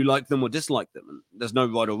 And whether you like them or dislike them, and there's no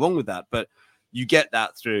right or wrong with that, but you get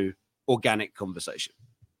that through organic conversation.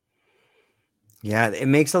 Yeah, it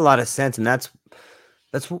makes a lot of sense, and that's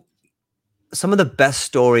some of the best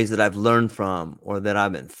stories that I've learned from, or that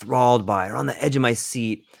I've been enthralled by, or on the edge of my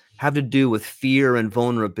seat, have to do with fear and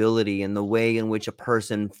vulnerability, and the way in which a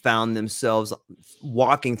person found themselves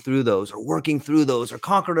walking through those, or working through those, or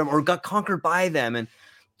conquered them, or got conquered by them. And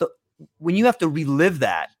when you have to relive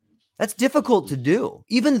that, that's difficult to do.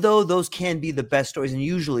 Even though those can be the best stories, and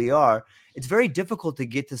usually are, it's very difficult to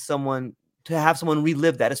get to someone, to have someone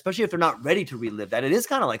relive that, especially if they're not ready to relive that. It is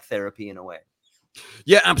kind of like therapy in a way.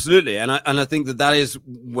 Yeah, absolutely. And I think that is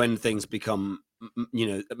when things become,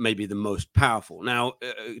 maybe the most powerful. Now,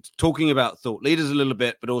 talking about thought leaders a little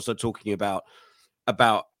bit, but also talking about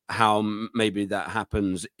how maybe that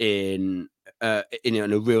happens in a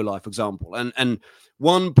real life example. And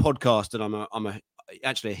one podcast that I'm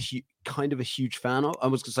actually kind of a huge fan of. I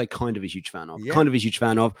was going to say kind of a huge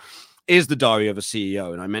fan of is The Diary of a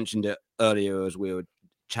CEO. And I mentioned it earlier as we were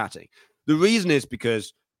chatting. The reason is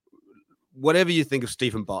because whatever you think of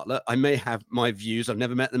Stephen Bartlett, I may have my views. I've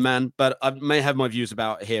never met the man, but I may have my views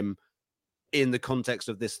about him in the context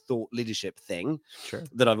of this thought leadership thing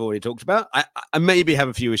that I've already talked about. I maybe have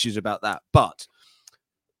a few issues about that, but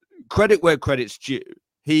credit where credit's due.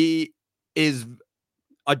 He is,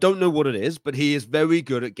 I don't know what it is, but he is very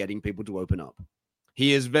good at getting people to open up.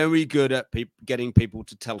 He is very good at getting people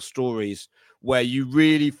to tell stories where you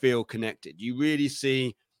really feel connected. You really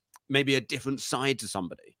see maybe a different side to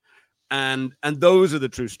somebody. And those are the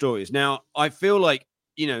true stories. Now, I feel like,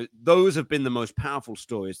 those have been the most powerful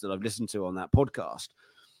stories that I've listened to on that podcast.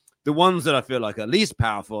 The ones that I feel like are least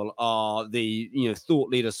powerful are the, thought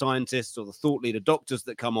leader scientists or the thought leader doctors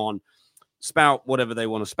that come on spout whatever they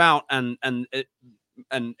want to spout, and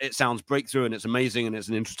it sounds breakthrough and it's amazing and it's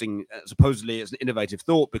an interesting, supposedly it's an innovative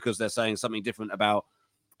thought because they're saying something different about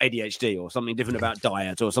ADHD or something different about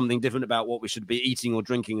diet or something different about what we should be eating or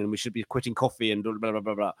drinking and we should be quitting coffee and blah blah blah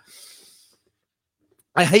blah blah.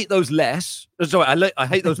 I hate those less. Sorry, I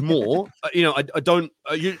hate those more. I don't.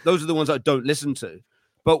 Those are the ones I don't listen to.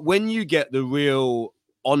 But when you get the real,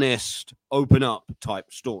 honest, open up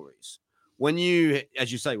type stories, when you,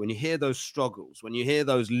 as you say, when you hear those struggles, when you hear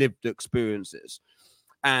those lived experiences,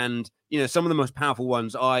 and some of the most powerful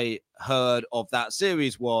ones I heard of that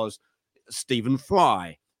series was Stephen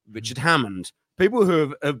Fry, Richard Hammond, people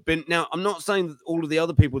who have been. Now, I'm not saying that all of the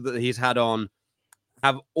other people that he's had on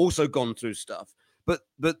have also gone through stuff.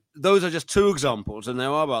 But those are just two examples, and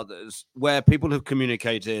there are others where people have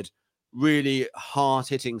communicated really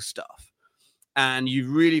hard-hitting stuff, and you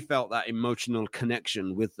really felt that emotional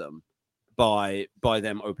connection with them by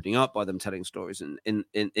them opening up, by them telling stories, and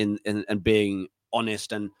being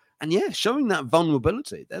honest, and showing that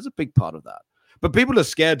vulnerability. There's a big part of that, but people are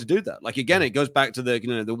scared to do that. Like again, it goes back to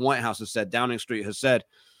the White House has said, Downing Street has said.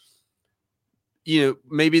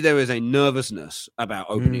 Maybe there is a nervousness about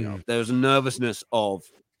opening up. There's a nervousness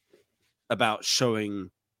about showing.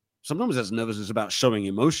 Sometimes there's nervousness about showing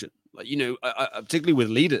emotion. Like, particularly with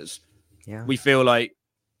leaders, we feel like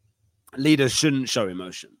leaders shouldn't show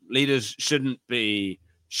emotion. Leaders shouldn't be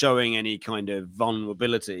showing any kind of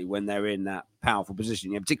vulnerability when they're in that powerful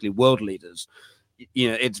position. Particularly world leaders.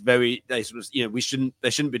 It's very, they sort of, they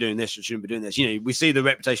shouldn't be doing this. They shouldn't be doing this. We see the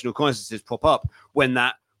reputational crises pop up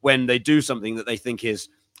when they do something that they think is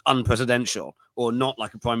unpresidential or not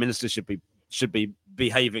like a prime minister should be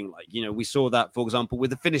behaving like. We saw that, for example, with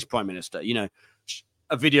the Finnish prime minister.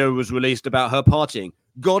 A video was released about her partying.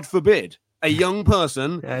 God forbid a young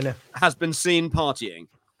person has been seen partying.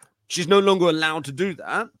 She's no longer allowed to do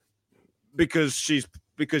that because she's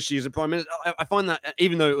a prime minister. I find that,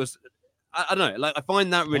 even though it was, I don't know, like I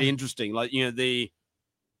find that really interesting. Like, the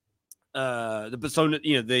persona,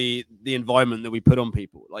 the environment that we put on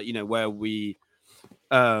people, like, where we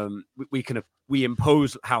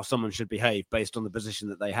impose how someone should behave based on the position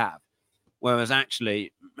that they have. Whereas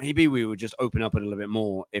actually, maybe we would just open up a little bit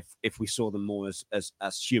more if we saw them more as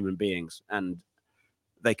human beings and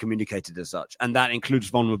they communicated as such. And that includes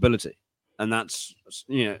vulnerability. And that's,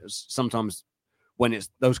 sometimes when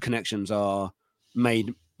those connections are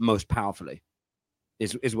made most powerfully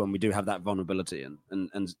is when we do have that vulnerability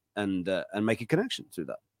and make a connection through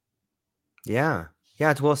that. Yeah,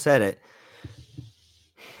 it's well said. It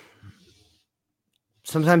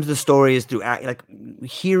sometimes the story is through like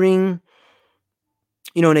hearing.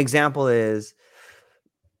 An example is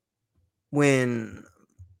when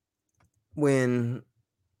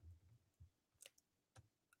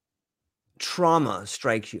trauma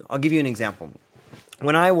strikes you. I'll give you an example.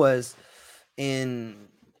 When I was a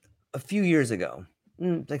few years ago,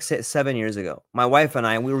 like 7 years ago, my wife and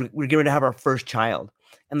I, we were getting ready to have our first child.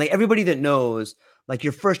 And like everybody that knows, like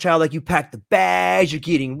your first child, like you pack the bags, you're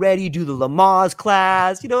getting ready, do the Lamaze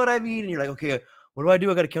class, you know what I mean? And you're like, okay, what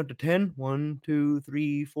do? I got to count to 10, 1, 2,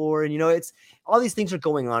 3, 4. And it's all these things are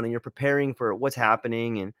going on and you're preparing for what's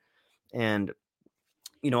happening. And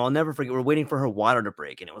I'll never forget, we're waiting for her water to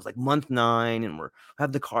break. And it was like month 9 and we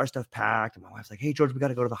have the car stuff packed. And my wife's like, hey, George, we got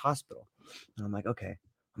to go to the hospital. And I'm like, okay.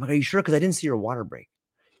 I'm like, are you sure? Because I didn't see your water break.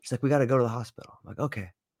 She's like, we got to go to the hospital. I'm like,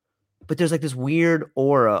 okay. But there's like this weird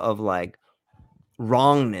aura of like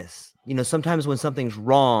wrongness. Sometimes when something's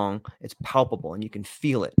wrong, it's palpable and you can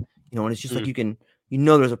feel it, and it's just like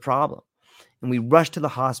there's a problem. And we rush to the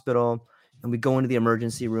hospital and we go into the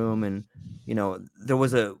emergency room and,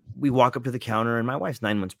 we walk up to the counter and my wife's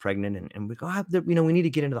 9 months pregnant and we go, we need to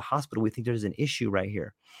get into the hospital. We think there's an issue right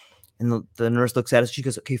here. And the nurse looks at us. She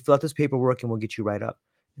goes, okay, fill out this paperwork and we'll get you right up.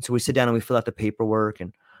 And so we sit down and we fill out the paperwork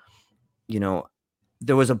and,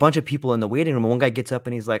 there was a bunch of people in the waiting room. And one guy gets up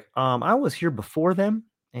and he's like, I was here before them.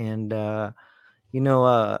 And,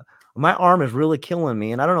 my arm is really killing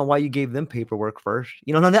me. And I don't know why you gave them paperwork first.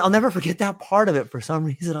 I'll never forget that part of it for some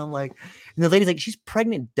reason. I'm like, and the lady's like, she's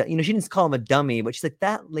pregnant. She didn't call him a dummy, but she's like,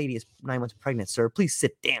 that lady is 9 months pregnant, sir. Please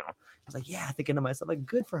sit down. I was like, yeah, thinking to myself, like,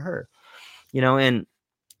 good for her, and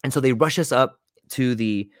so they rush us up to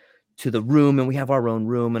the room and we have our own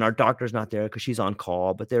room and our doctor's not there because she's on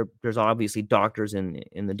call, but there's obviously doctors in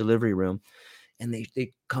the delivery room and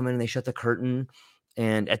they come in and they shut the curtain.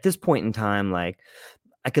 And at this point in time, like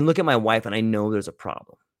I can look at my wife and I know there's a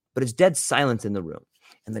problem, but it's dead silence in the room.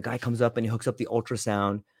 And the guy comes up and he hooks up the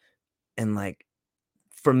ultrasound. And like,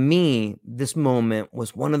 for me, this moment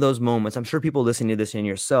was one of those moments. I'm sure people listening to this and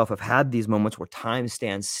yourself have had these moments where time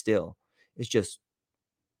stands still. It's just,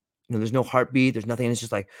 You know, there's no heartbeat, there's nothing. And it's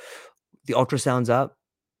just like the ultrasound's up.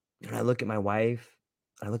 And I look at my wife,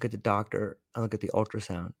 I look at the doctor, I look at the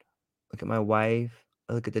ultrasound. Look at my wife,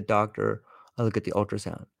 I look at the doctor, I look at the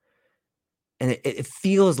ultrasound. And it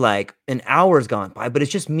feels like an hour's gone by, but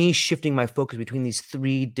it's just me shifting my focus between these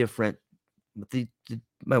three different,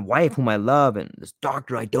 my wife whom I love and this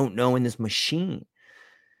doctor I don't know and this machine.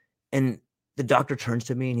 And the doctor turns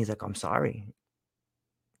to me and he's like, I'm sorry,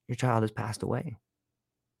 your child has passed away.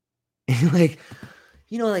 And like,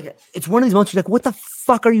 you know, like it's one of these moments you're like, what the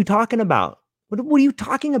fuck are you talking about? What are you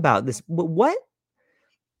talking about? This what?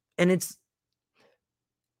 And it's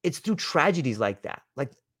through tragedies like that.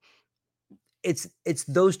 Like it's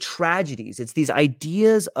those tragedies. It's these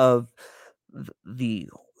ideas of the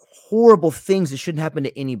horrible things that shouldn't happen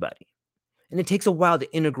to anybody. And it takes a while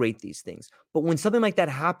to integrate these things. But when something like that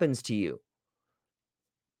happens to you,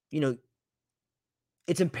 you know,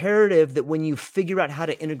 it's imperative that when you figure out how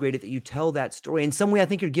to integrate it, that you tell that story. In some way, I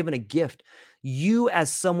think you're given a gift. You,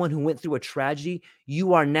 as someone who went through a tragedy,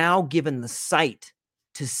 you are now given the sight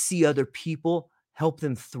to see other people, help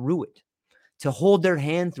them through it, to hold their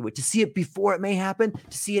hand through it, to see it before it may happen,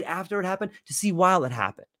 to see it after it happened, to see while it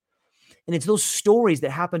happened. And it's those stories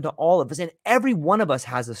that happen to all of us. And every one of us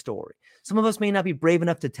has a story. Some of us may not be brave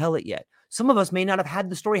enough to tell it yet. Some of us may not have had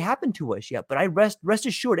the story happen to us yet. But I rest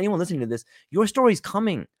assured, anyone listening to this, your story is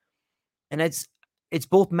coming. And it's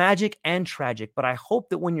both magic and tragic. But I hope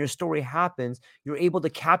that when your story happens, you're able to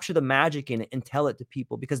capture the magic in it and tell it to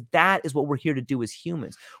people, because that is what we're here to do as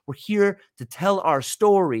humans. We're here to tell our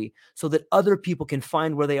story so that other people can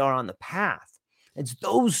find where they are on the path. It's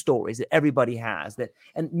those stories that everybody has,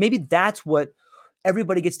 and maybe that's what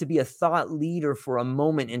everybody gets to be, a thought leader for a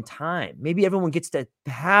moment in time. Maybe everyone gets to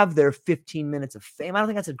have their 15 minutes of fame. I don't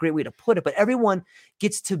think that's a great way to put it, but everyone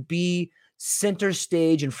gets to be center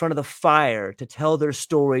stage in front of the fire to tell their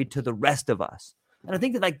story to the rest of us. And I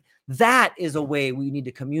think that that is a way we need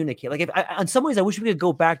to communicate. Like in some ways, I wish we could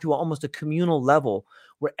go back to almost a communal level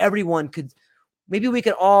where everyone could, maybe we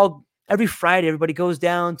could all, every Friday, everybody goes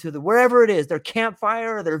down to wherever it is, their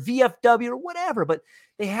campfire or their VFW or whatever, but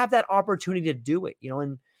they have that opportunity to do it, you know,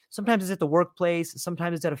 and sometimes it's at the workplace,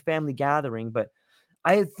 sometimes it's at a family gathering. But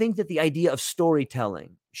I think that the idea of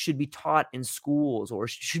storytelling should be taught in schools, or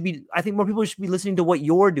I think more people should be listening to what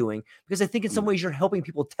you're doing, because I think in some ways you're helping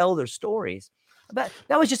people tell their stories. That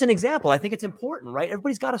was just an example. I think it's important, right?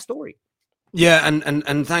 Everybody's got a story. Yeah,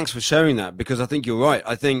 and thanks for sharing that, because I think you're right.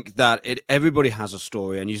 I think that everybody has a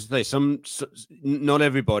story, and you say not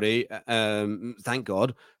everybody, thank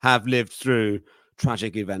God, have lived through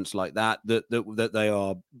tragic events like that they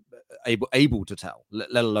are able to tell, let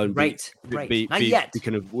alone be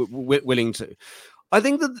kind of willing to. I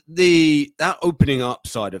think that that opening up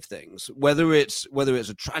side of things, whether it's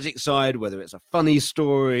a tragic side, whether it's a funny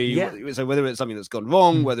story, whether it's something that's gone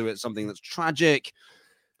wrong, whether it's something that's tragic.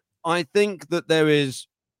 I think that there is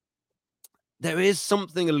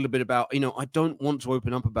something a little bit about, you know, I don't want to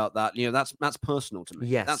open up about that. You know, that's personal to me.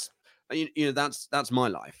 Yes. That's my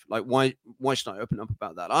life. Like, why should I open up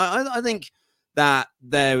about that? I think that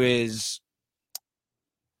there is,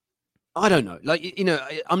 I don't know, like, you know,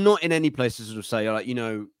 I'm not in any place to sort of say, like, you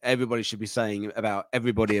know, everybody should be saying about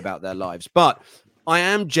everybody about their lives, but I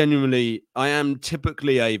am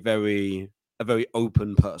typically a very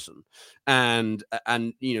open person, and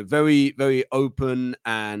you know, very, very open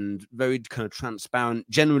and very kind of transparent,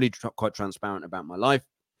 generally quite transparent about my life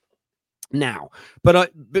now.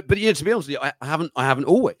 But you know, to be honest with you, I haven't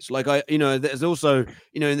always, like, you know, there's also,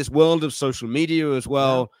 you know, in this world of social media as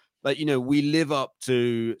well, like, you know, we live up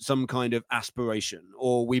to some kind of aspiration,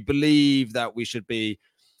 or we believe that we should be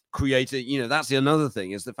creating, you know, that's another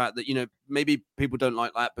thing, is the fact that, you know, maybe people don't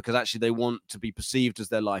like that because actually they want to be perceived as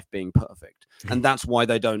their life being perfect, and that's why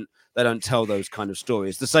they don't tell those kind of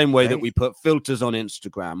stories. The same way that we put filters on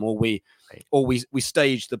Instagram, or we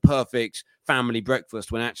stage the perfect family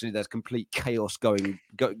breakfast when actually there's complete chaos going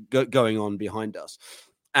on behind us.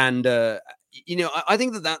 And you know, I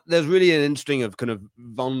think that there's really an interesting of kind of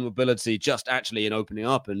vulnerability just actually in opening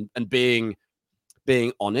up and being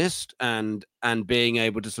honest and being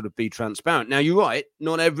able to sort of be transparent. Now, you're right,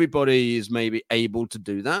 not everybody is maybe able to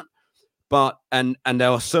do that, but and there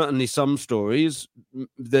are certainly some stories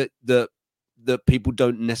that people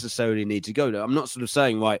don't necessarily need to go to. I'm not sort of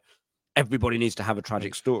saying, right, everybody needs to have a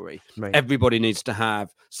tragic story. Right. Everybody needs to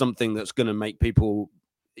have something that's going to make people,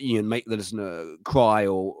 you know, make the listener cry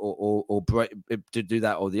or break, to do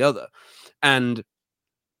that or the other.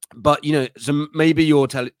 But you know, so maybe your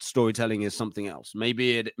storytelling is something else.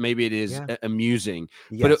 Maybe it is amusing,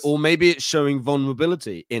 but or maybe it's showing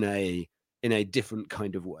vulnerability in a in a different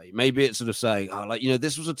kind of way. Maybe it's sort of saying, oh, like,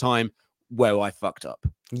 this was a time where I fucked up.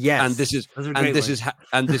 Yes. And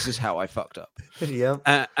this is how I fucked up. Yep.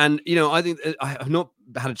 And I think I have not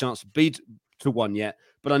had a chance to be to one yet,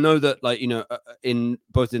 but I know that, like, in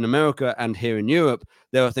both in America and here in Europe,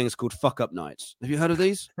 there are things called fuck up nights. Have you heard of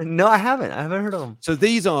these? No, I haven't heard of them. So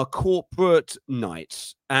these are corporate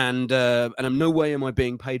nights, and I'm no way am I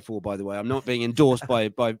being paid for, by the way. I'm not being endorsed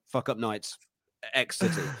by fuck up nights X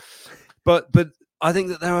City. But I think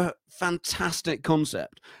that they're a fantastic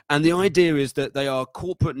concept. And the idea is that they are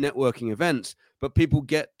corporate networking events, but people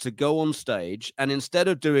get to go on stage, and instead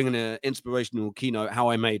of doing an inspirational keynote, how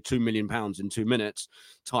I made £2 million in 2 minutes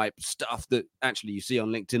type stuff that actually you see on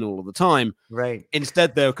LinkedIn all of the time, right?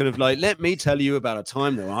 Instead, they're kind of like, let me tell you about a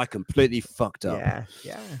time that I completely fucked up.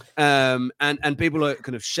 Yeah. And people are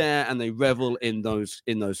kind of share and they revel in those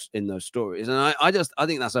stories. And I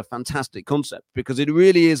think that's a fantastic concept, because it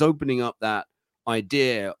really is opening up that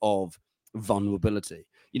idea of vulnerability.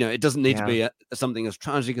 It doesn't need to be something as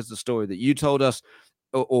tragic as the story that you told us,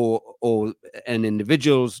 or an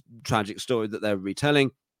individual's tragic story that they're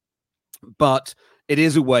retelling, but it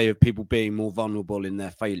is a way of people being more vulnerable in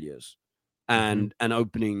their failures and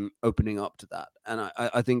opening up to that. And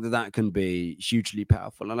I think that can be hugely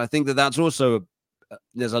powerful. And I think that's also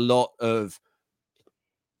there's a lot of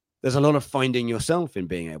finding yourself in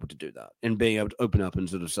being able to do that, in being able to open up and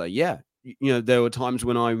sort of say, yeah, there were times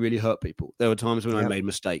when I really hurt people. There were times when I made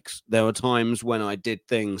mistakes. There were times when I did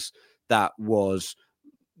things that was,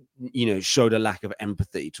 showed a lack of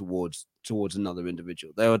empathy towards another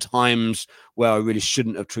individual. There were times where I really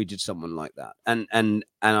shouldn't have treated someone like that. And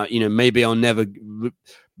maybe I'll never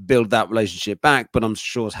build that relationship back, but I'm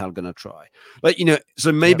sure as hell going to try. Like,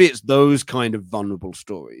 so maybe it's those kind of vulnerable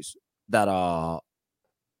stories that are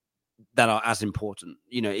as important,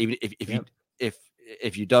 even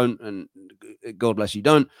if you don't, and God bless you,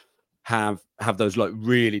 don't have those like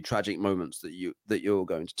really tragic moments that you're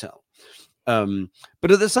going to tell.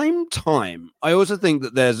 But at the same time, I also think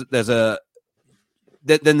that there's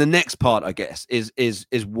then the next part, I guess,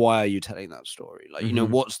 is why are you telling that story? Like,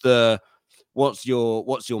 what's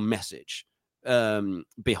your message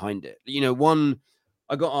behind it?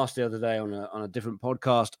 I got asked the other day on a different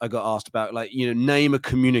podcast. I got asked about, like, name a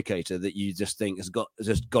communicator that you just think has got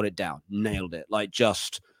it down, nailed it, like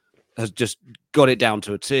has just got it down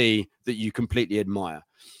to a T, that you completely admire.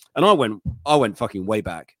 And I went fucking way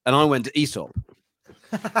back, and I went to Aesop.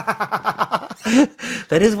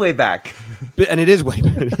 That is way back, and it is way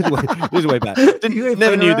back.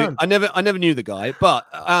 I never knew the guy, but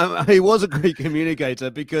he was a great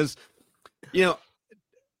communicator, because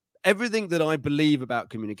everything that I believe about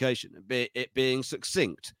communication, it being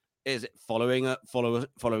succinct, is following a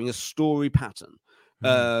story pattern.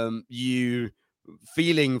 You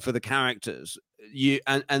feeling for the characters,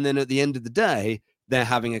 and then at the end of the day, they're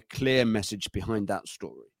having a clear message behind that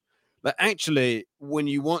story. But actually,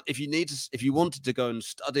 if you wanted to go and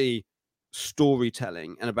study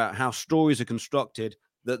storytelling and about how stories are constructed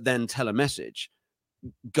that then tell a message,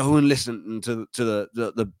 go and listen to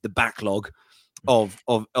the backlog of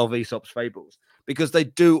Aesop's fables, because they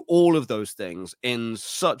do all of those things in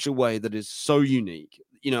such a way that is so unique,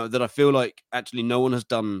 that I feel like actually no one has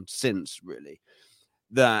done since, really.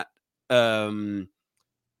 That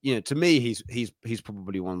to me, he's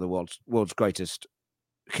probably one of the world's greatest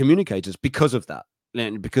communicators because of that,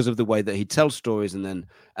 because of the way that he tells stories and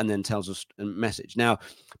then tells us a message. Now,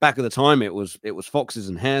 back at the time, it was foxes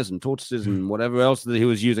and hares and tortoises and whatever else that he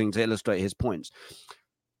was using to illustrate his points.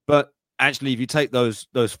 But actually, if you take those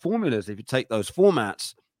formulas, if you take those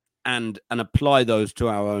formats and apply those to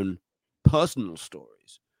our own personal stories,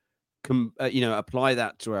 apply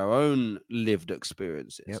that to our own lived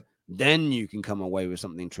experiences, then you can come away with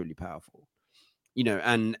something truly powerful.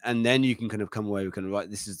 And then you can kind of come away with kind of, right,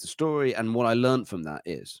 this is the story, and what I learned from that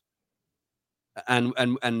is, and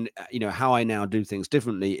how I now do things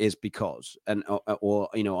differently is because, or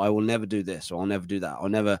I will never do this, or I'll never do that, I'll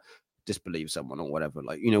never disbelieve someone, or whatever,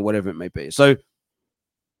 like, whatever it may be. So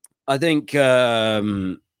I think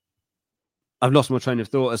I've lost my train of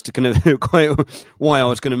thought as to kind of quite why I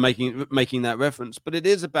was kind of making that reference, but it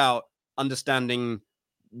is about understanding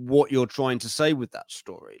what you're trying to say with that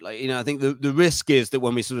story. Like, I think the risk is that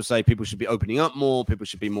when we sort of say people should be opening up more, people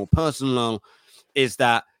should be more personal, is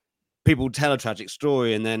that people tell a tragic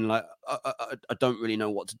story and then, like, I don't really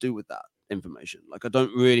know what to do with that information. Like, I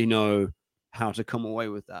don't really know how to come away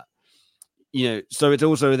with that. So it's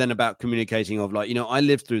also then about communicating of, like, I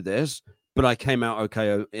lived through this, but I came out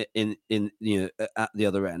okay in at the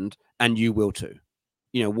other end, and you will too.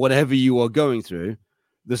 Whatever you are going through,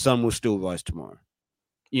 the sun will still rise tomorrow.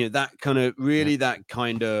 you know, that kind of really that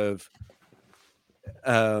kind of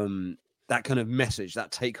message,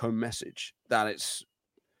 that take home message that it's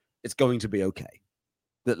going to be okay,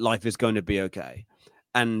 that life is going to be okay.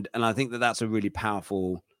 And I think that that's a really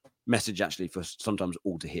powerful message actually for sometimes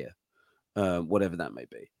all to hear, whatever that may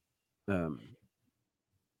be.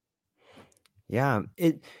 Yeah.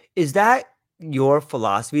 Is that your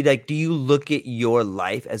philosophy? Like, do you look at your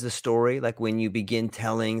life as a story? Like when you begin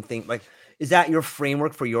telling things, like, is that your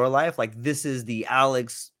framework for your life? Like, this is the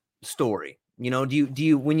Alex story. You know, do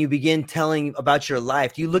you when you begin telling about your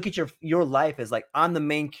life, do you look at your life as like, I'm the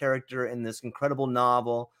main character in this incredible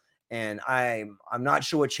novel, and I'm not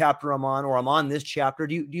sure what chapter I'm on, or I'm on this chapter.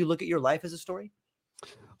 Do you look at your life as a story?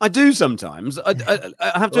 I do sometimes. I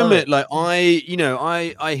have to admit, it. like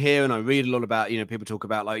I hear and I read a lot about, you know, people talk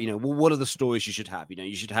about like, you know, well, what are the stories you should have? You know,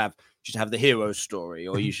 you should have the hero story,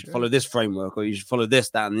 or you should follow this framework, or you should follow this,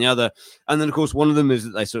 that, and the other. And then of course, one of them is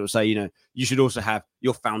that they sort of say, you know, you should also have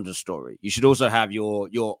your founder story. You should also have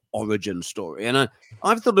your origin story. And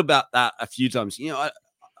I've thought about that a few times. You know,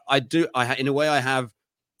 in a way I have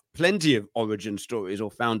plenty of origin stories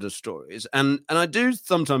or founder stories, and I do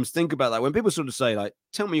sometimes think about that when people sort of say like,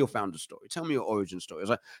 tell me your founder story, tell me your origin story. It's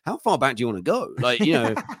like, how far back do you want to go? Like, you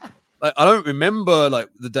know, like, I don't remember like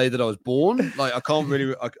the day that I was born. Like, I can't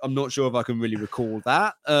really I'm not sure if I can really recall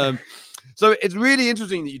that. So it's really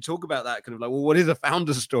interesting that you talk about that kind of like, well, what is a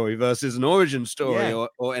founder story versus an origin story,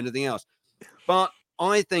 or anything else. But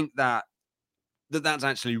I think that's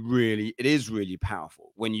actually really, it is really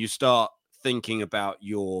powerful when you start thinking about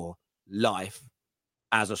your life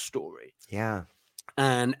as a story. Yeah.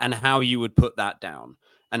 And how you would put that down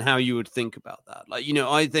and how you would think about that. Like, you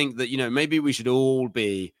know, I think that, you know, maybe we should all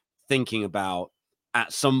be thinking about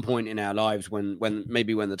at some point in our lives when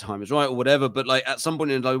the time is right or whatever, but like at some point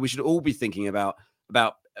in life, we should all be thinking about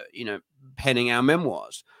you know, penning our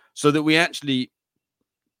memoirs so that we actually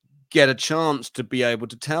get a chance to be able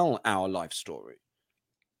to tell our life story.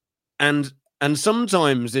 And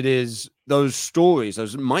sometimes it is those stories,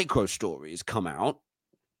 those micro stories come out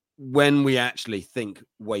when we actually think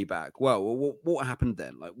way back. Well, what happened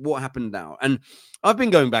then? Like, what happened now? And I've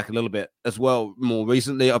been going back a little bit as well more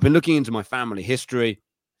recently. I've been looking into my family history,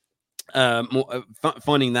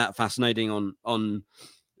 finding that fascinating on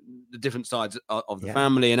the different sides of the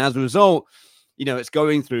family. And as a result, you know, it's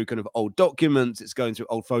going through kind of old documents, it's going through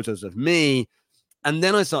old photos of me. And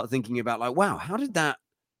then I start thinking about like, wow, how did that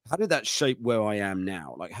shape where I am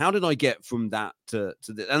now? Like, how did I get from that to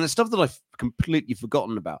this? And the stuff that I've completely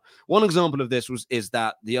forgotten about. One example of this is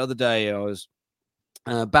that the other day I was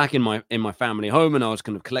back in my family home, and I was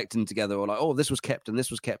kind of collecting together, or like, oh, this was kept, and this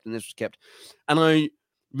was kept, and this was kept. And I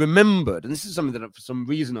remembered, and this is something that for some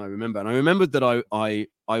reason I remember, and I remembered that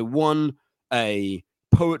I won a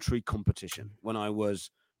poetry competition when I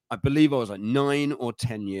believe I was like 9 or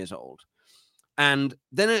 10 years old. And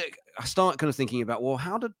then I start kind of thinking about, well,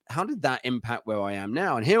 how did that impact where I am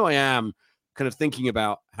now? And here I am kind of thinking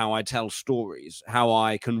about how I tell stories, how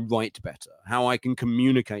I can write better, how I can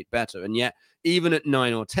communicate better. And yet, even at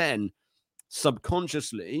 9 or 10,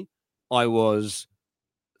 subconsciously, I was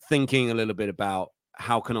thinking a little bit about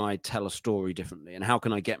how can I tell a story differently, and how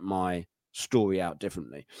can I get my story out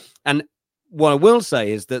differently. And what I will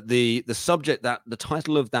say is that the subject, that the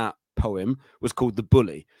title of that poem was called The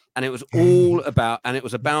Bully, and it was all about, and it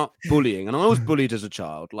was about bullying. And I was bullied as a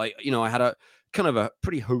child. Like, you know, I had a kind of a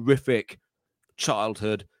pretty horrific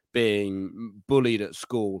childhood, being bullied at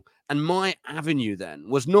school. And my avenue then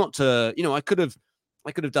was not to, you know, I could have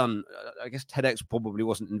done, I guess TEDx probably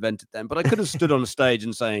wasn't invented then, but I could have stood on a stage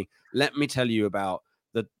and saying, let me tell you about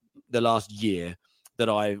the last year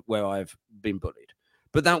where I've been bullied.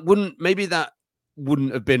 But that wouldn't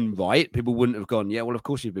have been right. People wouldn't have gone, yeah, well, of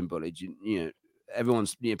course you've been bullied. You know,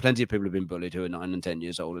 everyone's, you know, plenty of people have been bullied who are 9 and 10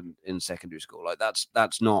 years old in secondary school. Like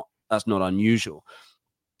that's not unusual.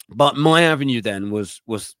 But my avenue then was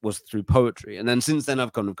through poetry. And then since then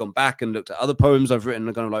I've kind of gone back and looked at other poems I've written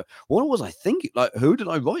and kind of like, what was I thinking? Like, who did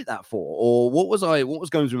I write that for? Or what was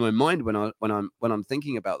going through my mind when I'm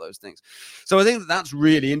thinking about those things? So I think that's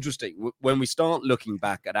really interesting when we start looking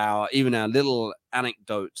back at our little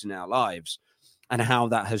anecdotes in our lives and how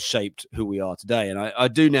that has shaped who we are today. And I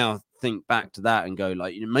do now think back to that and go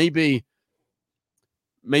like, you know, maybe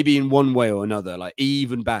in one way or another, like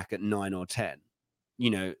even back at 9 or 10, you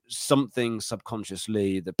know, something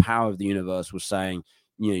subconsciously, the power of the universe was saying,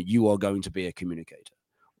 you know, you are going to be a communicator.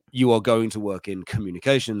 You are going to work in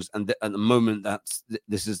communications. And at the moment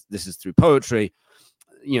this is through poetry.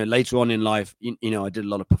 later on in life, I did a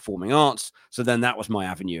lot of performing arts. So then that was my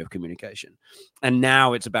avenue of communication. And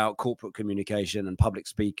now it's about corporate communication and public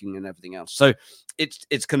speaking and everything else. So it's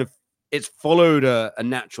followed a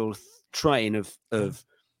natural train of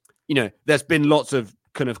there's been lots of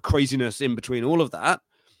kind of craziness in between all of that.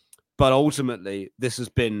 But ultimately, this has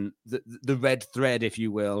been the red thread, if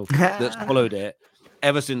you will, that's followed it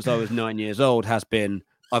ever since I was 9 years old.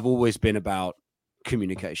 I've always been about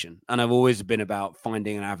communication, and I've always been about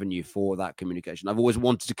finding an avenue for that communication. I've always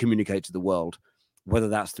wanted to communicate to the world, whether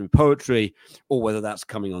that's through poetry or whether that's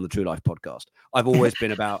coming on the True Life podcast. I've always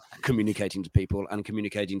been about communicating to people and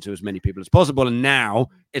communicating to as many people as possible. And now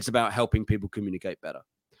it's about helping people communicate better.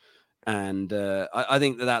 And I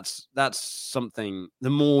think that's something, the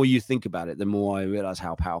more you think about it, the more I realize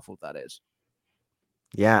how powerful that is.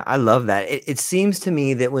 Yeah, I love that. It seems to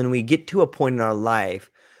me that when we get to a point in our life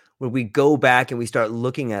where we go back and we start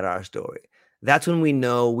looking at our story, that's when we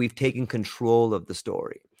know we've taken control of the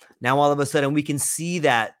story. Now, all of a sudden, we can see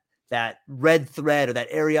that red thread or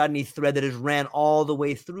that Ariadne thread that has ran all the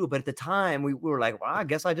way through. But at the time, we were like, well, I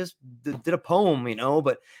guess I just did a poem,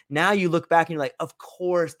 But now you look back and you're like, of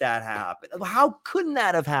course that happened. How couldn't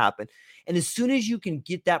that have happened? And as soon as you can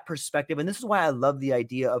get that perspective, and this is why I love the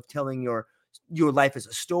idea of telling your life as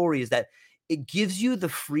a story, is that it gives you the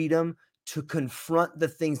freedom to confront the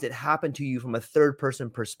things that happen to you from a third person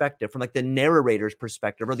perspective, from like the narrator's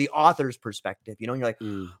perspective or the author's perspective, and you're like,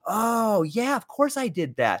 oh yeah, of course I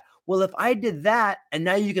did that. Well, if I did that, and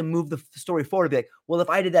now you can move the story forward and be like, well, if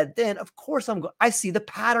I did that, then of course I see the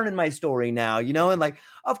pattern in my story now, and like,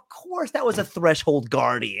 of course that was a threshold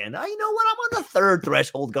guardian. You know what? I'm on the third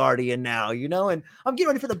threshold guardian now, and I'm getting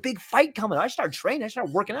ready for the big fight coming. I start training, I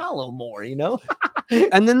start working out a little more,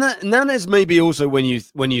 And then that is maybe also when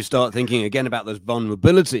you start thinking again about those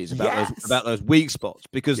vulnerabilities, about those weak spots,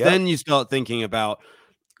 because then you start thinking about,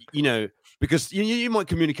 because you might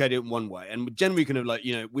communicate it in one way, and generally kind of like,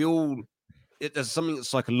 there's something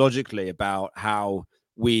psychologically about how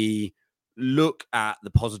we look at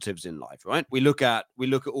the positives in life, right? We look at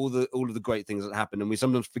all of the great things that happen, and we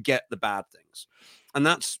sometimes forget the bad things, and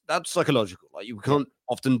that's psychological. Like, you can't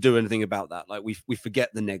often do anything about that. Like, we forget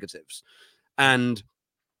the negatives. And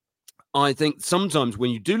I think sometimes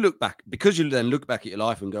when you do look back, because you then look back at your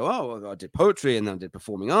life and go, oh, I did poetry, and then I did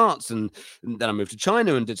performing arts, and then I moved to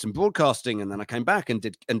China and did some broadcasting, and then I came back and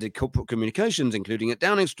did corporate communications, including at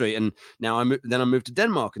Downing Street, and now I moved to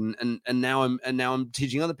Denmark, and now I'm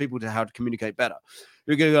teaching other people how to communicate better.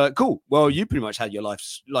 You're going to go, cool. Well, you pretty much had your life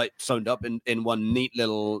like sewn up in one neat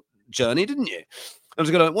little journey, didn't you? I was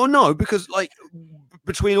going to go, well, no, because like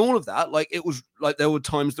between all of that, like it was like there were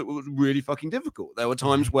times that were really fucking difficult. There were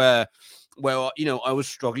times where I was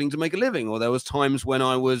struggling to make a living, or there was times when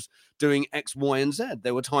I was doing X, Y, and Z.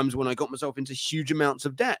 There were times when I got myself into huge amounts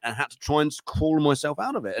of debt and had to try and crawl myself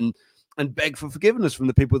out of it and beg for forgiveness from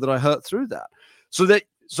the people that I hurt through that.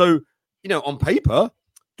 So on paper,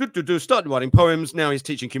 started writing poems. Now he's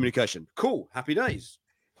teaching communication. Cool, happy days.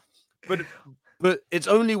 But it's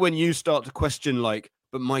only when you start to question, like,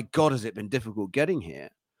 but my God, has it been difficult getting here?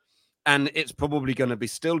 And it's probably going to be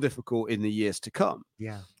still difficult in the years to come.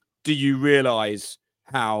 Yeah. Do you realize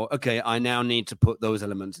how, okay, I now need to put those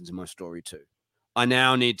elements into my story too. I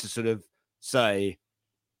now need to sort of say,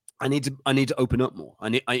 I need to open up more.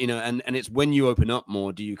 And it's when you open up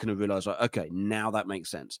more, do you kind of realize, like, okay, now that makes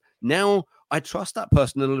sense. Now I trust that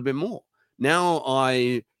person a little bit more. Now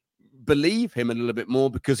I believe him a little bit more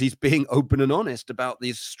because he's being open and honest about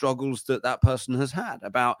these struggles that person has had,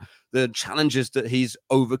 about the challenges that he's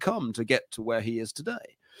overcome to get to where he is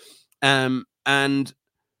today. And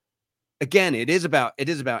again, it is about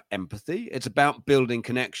empathy. It's about building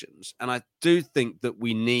connections. And I do think that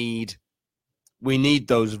we need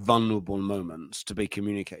those vulnerable moments to be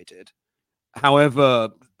communicated, however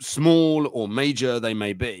small or major they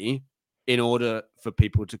may be, in order for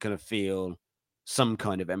people to kind of feel some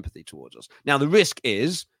kind of empathy towards us. Now, the risk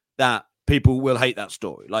is that people will hate that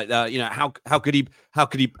story. Like, how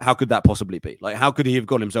could that possibly be? Like, how could he have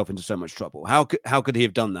got himself into so much trouble? How could he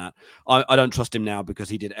have done that? I don't trust him now because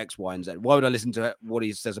he did X, Y, and Z. Why would I listen to what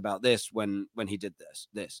he says about this when he did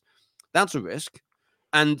this? That's a risk.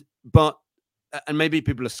 And maybe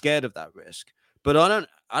people are scared of that risk, but I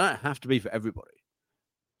don't have to be for everybody.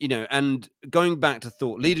 And going back to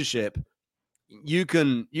thought leadership, you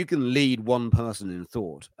can lead one person in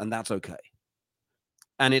thought, and that's okay.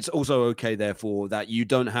 And it's also okay, therefore, that you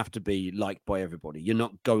don't have to be liked by everybody. You're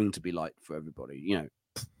not going to be liked for everybody.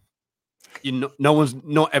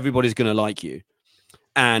 Not everybody's going to like you.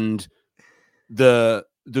 And the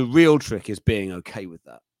real trick is being okay with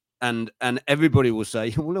that. and everybody will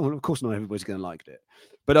say, well, no, of course not everybody's going to like it,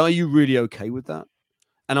 but are you really okay with that?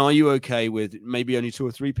 And are you okay with maybe only 2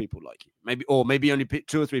 or 3 people like you? Maybe only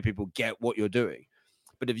 2 or 3 people get what you're doing.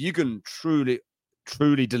 But if you can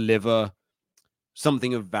truly deliver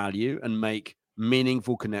something of value and make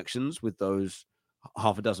meaningful connections with those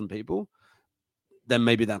half a dozen people, then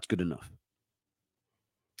maybe that's good enough.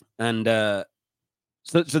 And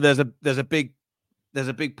so there's a big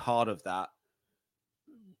part of that,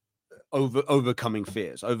 overcoming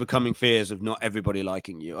fears of not everybody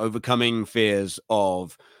liking you, overcoming fears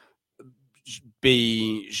of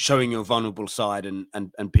showing your vulnerable side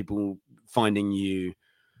and people finding you,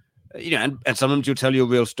 and sometimes you'll tell your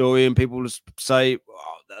real story and people will say,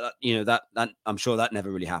 that I'm sure that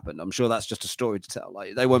never really happened. I'm sure that's just a story to tell.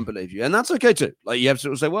 Like, they won't believe you, and that's okay too. Like, you have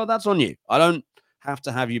to say, well, that's on you. I don't have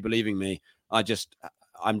to have you believing me. I'm just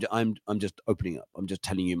opening up. I'm just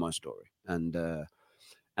telling you my story, and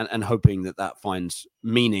hoping that finds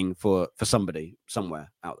meaning for somebody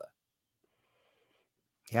somewhere out there.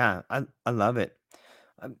 Yeah, I love it.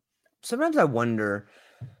 Sometimes I wonder,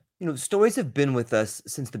 stories have been with us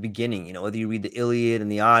since the beginning, whether you read the Iliad and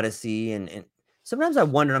the Odyssey. And sometimes I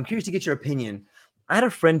wonder, I'm curious to get your opinion. I had a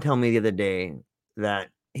friend tell me the other day that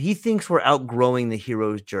he thinks we're outgrowing the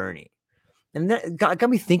hero's journey. And that got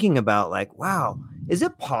me thinking about, like, wow, is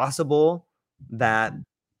it possible that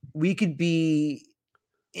we could be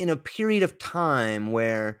in a period of time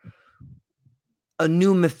where a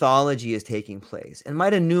new mythology is taking place? And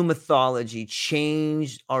might a new mythology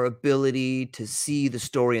change our ability to see the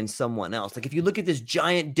story in someone else? Like, if you look at this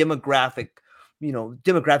giant demographics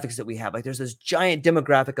that we have, like, there's this giant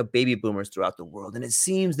demographic of baby boomers throughout the world. And it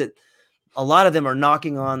seems that a lot of them are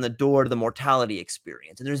knocking on the door to the mortality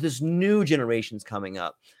experience. And there's this new generations coming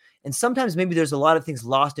up. And sometimes maybe there's a lot of things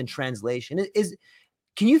lost in translation.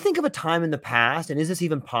 Can you think of a time in the past, and is this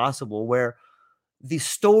even possible, where the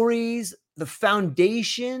stories, the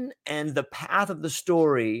foundation and the path of the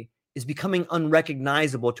story is becoming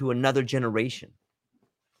unrecognizable to another generation?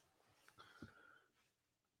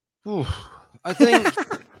 Ooh, I think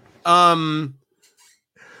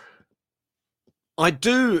I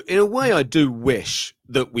do wish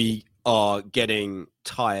that we are getting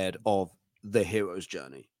tired of the hero's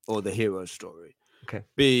journey or the hero's story. Okay.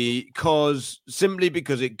 Because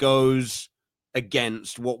it goes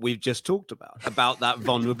against what we've just talked about that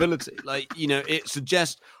vulnerability. Like, it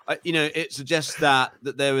suggests that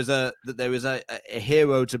there is a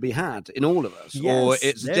hero to be had in all of us. Yes, or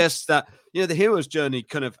it suggests that the hero's journey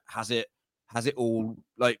kind of has it all,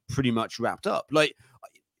 like, pretty much wrapped up. Like,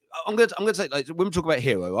 I'm gonna say, like, when we talk about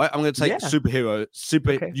hero, right, I'm gonna take superhero,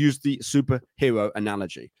 use the superhero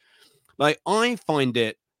analogy. Like, I find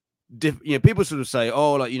it people sort of say,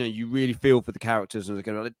 oh, like, you really feel for the characters, and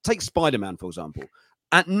like, take Spider-Man, for example.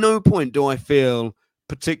 At no point do I feel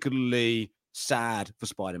particularly sad for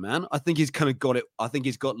Spider-Man. I think he's kind of got it. I think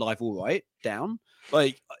he's got life all right down.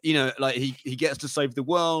 Like, like, he gets to save the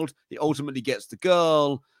world. He ultimately gets the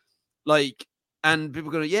girl. Like, and people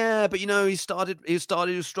go, yeah, but he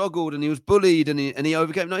struggled, and he was bullied, and he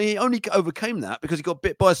overcame. No, he only overcame that because he got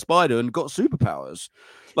bit by a spider and got superpowers.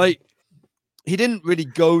 Like, he didn't really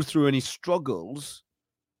go through any struggles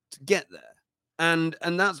to get there. And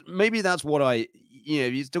that's what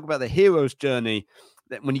you talk about the hero's journey,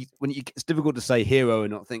 that when it's difficult to say hero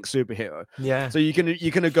and not think superhero. Yeah. So you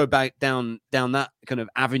can go back down that kind of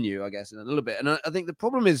avenue, I guess, in a little bit. And I think the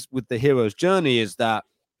problem is with the hero's journey is that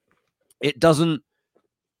it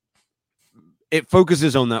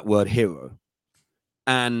focuses on that word hero.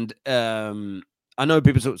 And I know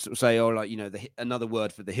people sort of say, oh, like, another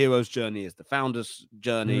word for the hero's journey is the founder's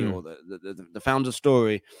journey, or the founder's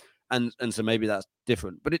story. And so maybe that's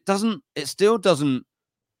different, but it still doesn't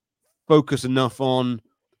focus enough on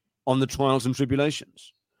the trials and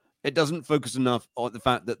tribulations. It doesn't focus enough on the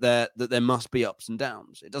fact that there must be ups and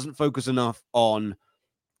downs. It doesn't focus enough on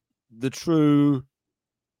the true,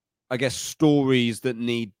 I guess, stories that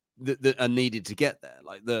are needed to get there,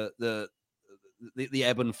 like the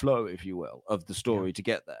ebb and flow, if you will, of the story to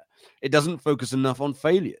get there. It doesn't focus enough on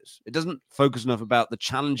failures. It doesn't focus enough about the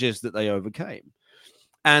challenges that they overcame.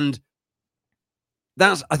 And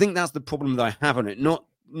I think that's the problem that I have on it. Not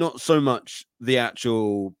so much the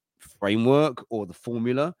actual framework or the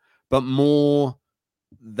formula, but more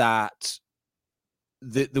that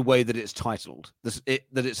the way that it's titled, that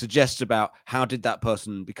it suggests about how did that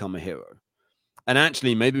person become a hero. And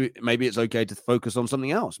actually, maybe it's okay to focus on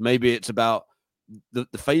something else. Maybe it's about the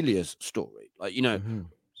failures story. Like,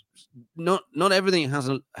 not everything has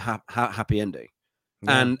a happy ending.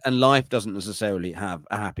 Yeah. And life doesn't necessarily have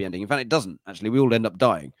a happy ending. In fact, it doesn't. Actually, we all end up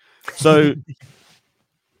dying. So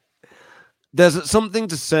there's something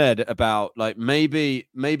to said about like maybe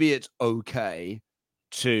it's okay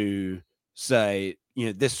to say, you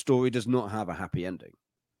know, this story does not have a happy ending,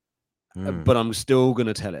 but I'm still going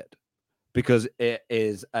to tell it because it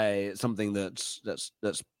is something that's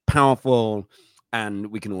powerful, and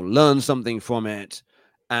we can all learn something from it,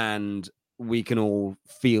 and we can all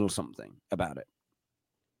feel something about it,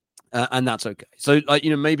 and that's okay. So, like, you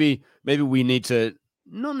know, maybe we need to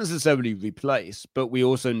not necessarily replace, but we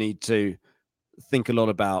also need to think a lot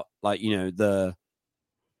about, like, you know, the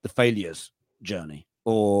failures journey,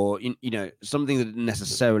 or you know, something that didn't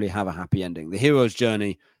necessarily have a happy ending. The hero's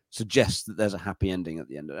journey suggests that there's a happy ending at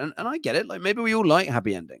the end, and I get it. Like, maybe we all like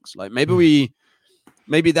happy endings. Like, maybe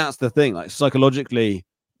that's the thing. Like, psychologically,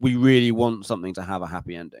 we really want something to have a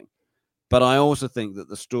happy ending. But I also think that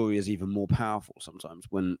the story is even more powerful sometimes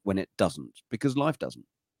when it doesn't, because life doesn't.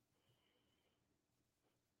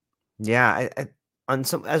 Yeah, on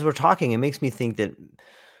some as we're talking, it makes me think that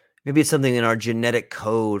maybe it's something in our genetic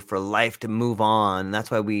code for life to move on. And that's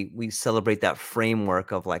why we celebrate that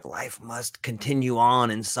framework of like life must continue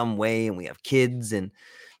on in some way, and we have kids, and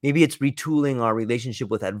maybe it's retooling our relationship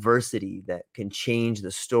with adversity that can change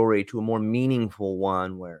the story to a more meaningful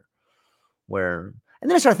one where and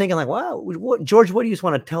then I started thinking like, wow, George, what do you just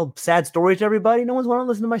want to tell sad stories to everybody? No one's want to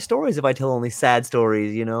listen to my stories if I tell only sad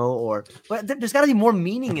stories, you know, or but there's got to be more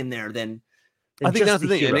meaning in there than I think just that's the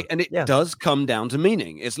the thing, hero. and it Yeah. does come down to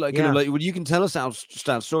meaning. It's like, kind of Yeah. like, well, you can tell a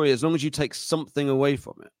sad story as long as you take something away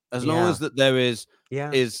from it, as long Yeah. as that there is,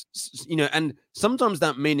 Yeah. you know, and sometimes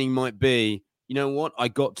that meaning might be, you know what, I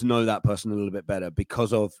got to know that person a little bit better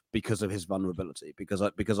because of his vulnerability, because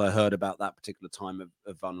I heard about that particular time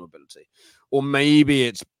of vulnerability, or maybe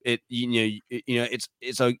it's you know,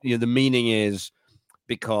 the meaning is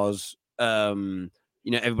because you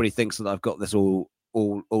know, everybody thinks that I've got this all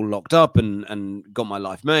locked up and got my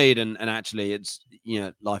life made, and actually it's, you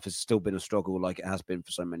know, life has still been a struggle like it has been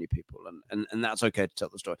for so many people, and that's okay to tell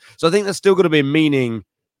the story. So I think there's still got to be a meaning.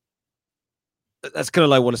 That's kind of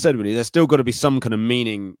like what I said, really. There's still got to be some kind of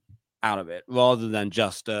meaning out of it, rather than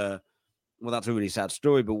just well, that's a really sad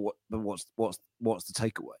story, but what's the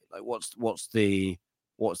takeaway? Like, what's the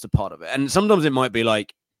part of it? And sometimes it might be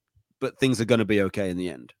like, but things are going to be okay in the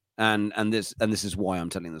end, and this is why I'm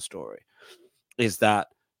telling the story, is that,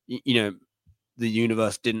 you know, the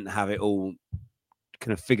universe didn't have it all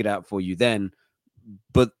kind of figured out for you then,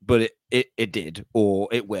 but it did, or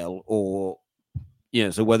it will, or, you know,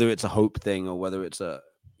 so whether it's a hope thing or whether it's a,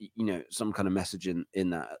 you know, some kind of message in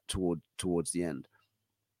that towards the end.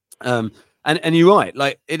 And you're right,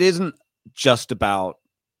 like, it isn't just about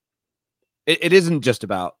it isn't just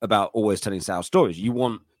about always telling sad stories. You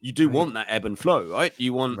do want that ebb and flow, right?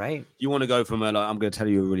 You want to go from a, like, I'm going to tell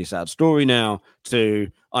you a really sad story now, to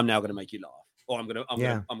I'm now going to make you laugh, or I'm going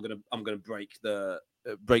to break the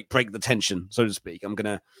break the tension, so to speak. I'm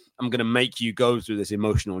going to make you go through this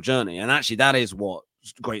emotional journey. And actually, that is what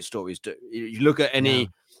great stories do. You look at any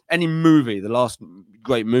movie, the last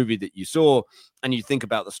great movie that you saw, and you think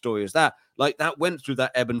about the story as that, like, that went through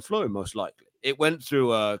that ebb and flow. Most likely it went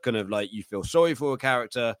through a kind of like, you feel sorry for a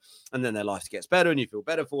character, and then their life gets better and you feel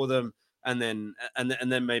better for them, and then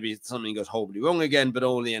maybe something goes horribly wrong again, but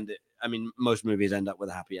all in the end, I mean, most movies end up with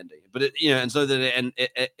a happy ending, but it, you know, and so that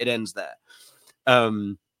it ends there.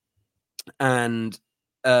 And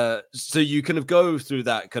so you kind of go through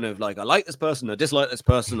that kind of like, I like this person, I dislike this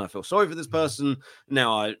person, I feel sorry for this person,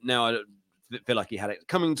 now I feel like he had it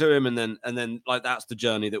coming to him, and then like, that's the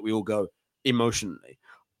journey that we all go emotionally.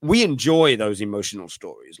 We enjoy those emotional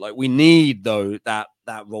stories. Like, we need that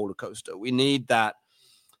roller coaster. We need that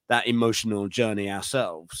emotional journey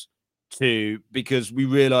ourselves, because we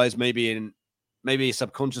realize, maybe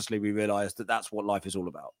subconsciously, we realize that that's what life is all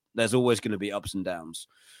about. There's always going to be ups and downs,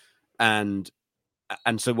 and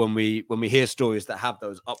so when we hear stories that have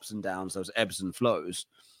those ups and downs, those ebbs and flows,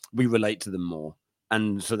 we relate to them more,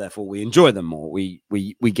 and so therefore we enjoy them more. We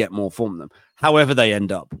get more from them, however they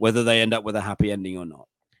end up, whether they end up with a happy ending or not.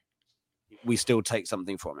 We still take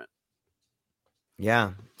something from it.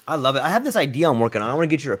 Yeah, I love it. I have this idea I'm working on. I want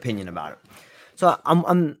to get your opinion about it. So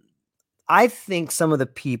I think some of the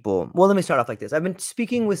people. Well, let me start off like this. I've been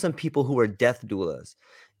speaking with some people who are death doulas,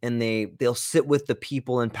 and they'll sit with the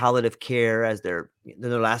people in palliative care as their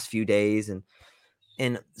last few days,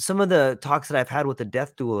 and some of the talks that I've had with the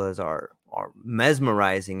death doulas are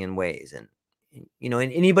mesmerizing in ways. And you know,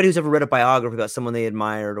 and anybody who's ever read a biography about someone they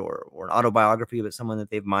admired, or an autobiography about someone that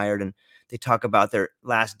they've admired, and they talk about their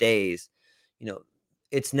last days, you know,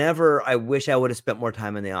 it's never, I wish I would have spent more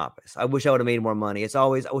time in the office. I wish I would have made more money. It's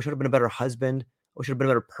always, I wish I would have been a better husband. wish I would have been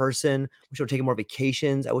a better person. I wish I would have taken more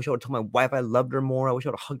vacations. I wish I would have told my wife I loved her more. I wish I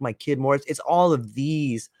would have hugged my kid more. It's all of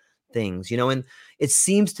these things, and it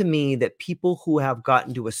seems to me that people who have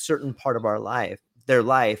gotten to a certain part of their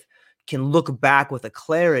life, can look back with a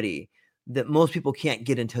clarity that most people can't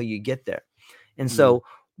get until you get there. And so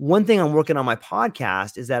one thing I'm working on my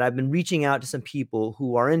podcast is that I've been reaching out to some people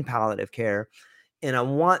who are in palliative care, and I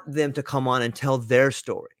want them to come on and tell their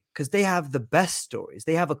story, because they have the best stories.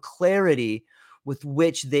 They have a clarity with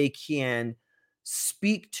which they can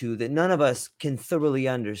speak to that none of us can thoroughly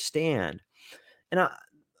understand. And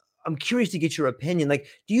I'm curious to get your opinion. Like,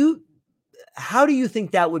 how do you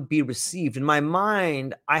think that would be received? In my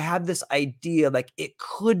mind, I have this idea, like it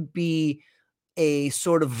could be a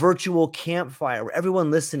sort of virtual campfire where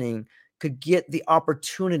everyone listening could get the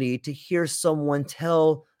opportunity to hear someone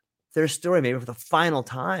tell their story, maybe for the final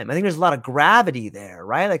time. I think there's a lot of gravity there,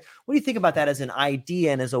 right? Like, what do you think about that as an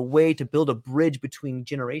idea and as a way to build a bridge between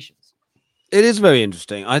generations? It is very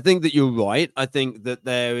interesting. I think that you're right. I think that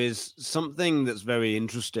there is something that's very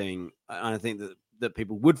interesting, and I think that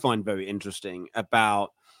people would find very interesting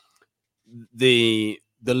about the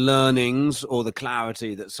learnings or the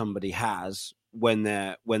clarity that somebody has when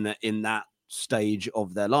they're in that stage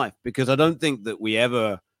of their life, because I don't think that we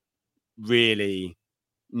ever really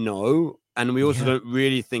know, and we also don't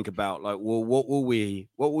really think about, like, well, what will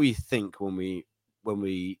we think when we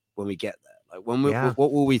get there, like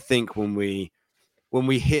what will we think when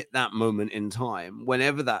we hit that moment in time,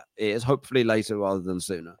 whenever that is, hopefully later rather than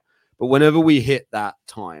sooner, but whenever we hit that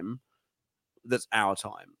time, that's our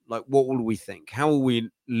time. Like, what will we think? How will we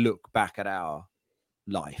look back at our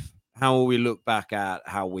life? How will we look back at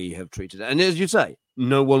how we have treated it? And as you say,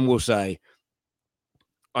 no one will say,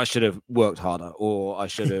 I should have worked harder, or I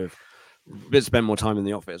should have spent more time in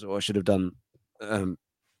the office, or I should have done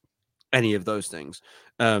any of those things.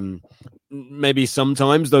 Maybe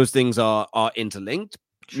sometimes those things are interlinked.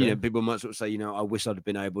 Sure. People might sort of say, I wish I'd have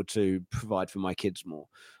been able to provide for my kids more.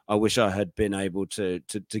 I wish I had been able to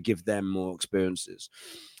give them more experiences.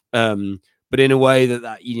 But in a way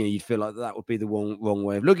that you'd feel like that would be the wrong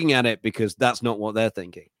way of looking at it, because that's not what they're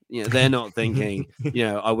thinking. They're not thinking,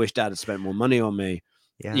 I wish Dad had spent more money on me.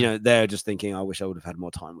 Yeah. They're just thinking, I wish I would have had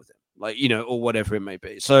more time with him, like, or whatever it may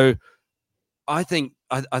be. So I think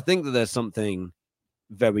that there's something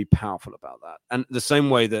very powerful about that. And the same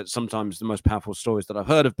way that sometimes the most powerful stories that I've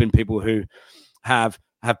heard have been people who have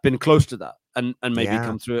been close to that and maybe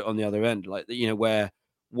come through it on the other end, like, where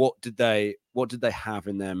what did they have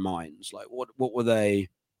in their minds, like what were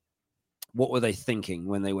they thinking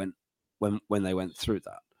when they went through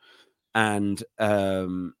that. And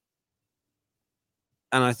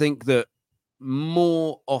I think that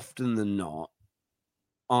more often than not,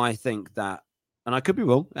 I think that, and I could be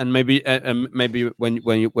wrong, and maybe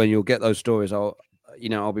when you'll get those stories, I'll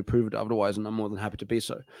be proved otherwise, and I'm more than happy to be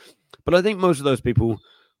so. But I think most of those people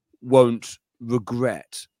won't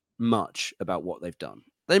regret much about what they've done.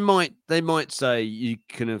 They might say, you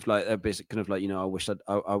kind of like a basic kind of like, I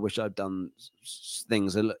wish I'd done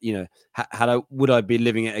things, would I be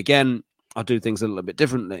living it again? I'll do things a little bit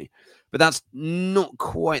differently, but that's not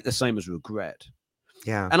quite the same as regret.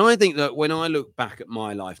 Yeah. And I think that when I look back at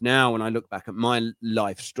my life now, when I look back at my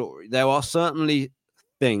life story, there are certainly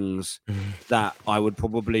things that I would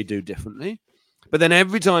probably do differently. But then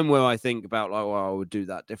every time where I think about, like, well, I would do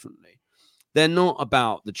that differently, they're not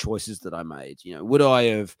about the choices that I made. Would I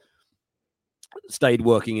have stayed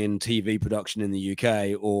working in TV production in the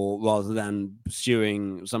UK, or rather than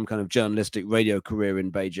pursuing some kind of journalistic radio career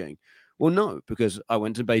in Beijing? Well, no, because I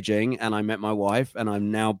went to Beijing and I met my wife, and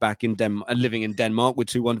I'm now back in living in Denmark with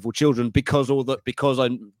 2 wonderful children because I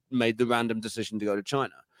made the random decision to go to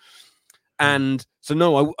China. And so,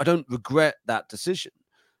 no, I don't regret that decision.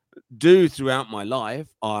 Throughout my life,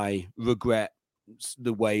 I regret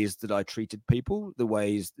the ways that I treated people, the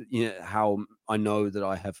ways that, how I know that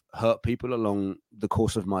I have hurt people along the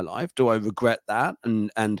course of my life. Do I regret that?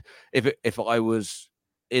 And if I was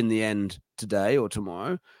in the end today or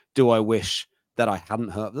tomorrow, do I wish that I hadn't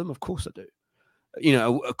hurt them? Of course I do.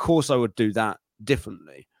 Of course I would do that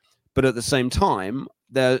differently. But at the same time,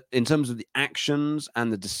 in terms of the actions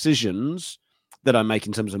and the decisions that I make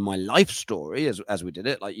in terms of my life story, as we did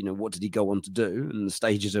it, like, what did he go on to do and the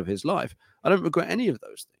stages of his life, I don't regret any of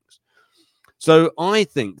those things. So I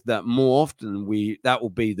think that more often that will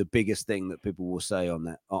be the biggest thing that people will say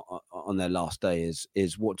on their last day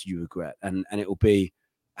is what do you regret? And it will be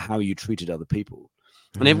how you treated other people.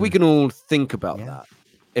 And if we can all think about that,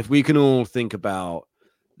 if we can all think about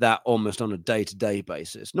that almost on a day-to-day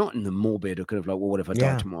basis, not in the morbid or kind of like, well, what if I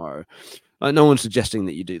die tomorrow? Like, no one's suggesting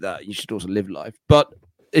that you do that. You should also live life. But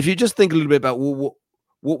if you just think a little bit about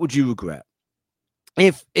what would you regret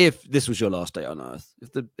if this was your last day on Earth,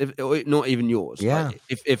 if not even yours, like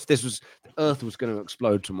if this was, the Earth was going to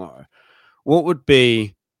explode tomorrow, what would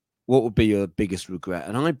be your biggest regret?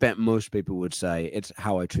 And I bet most people would say it's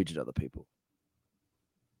how I treated other people.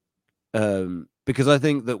 Because I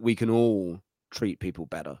think that we can all treat people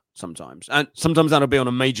better sometimes, and sometimes that'll be on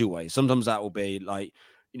a major way. Sometimes that will be like,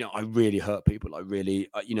 I really hurt people. I really,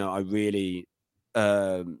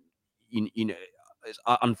 it's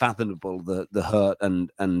unfathomable the hurt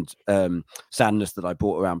and sadness that I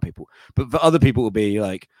brought around people. But for other people, it will be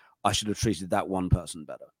like, I should have treated that one person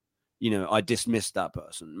better. I dismissed that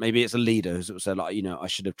person. Maybe it's a leader who sort of said, like, I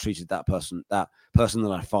should have treated that person that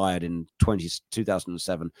I fired in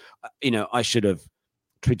 2007. I should have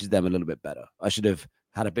treated them a little bit better. I should have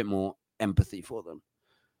had a bit more empathy for them.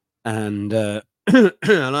 And and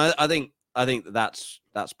I think that's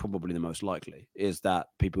probably the most likely, is that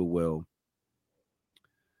people will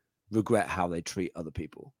regret how they treat other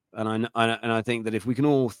people. And I think that if we can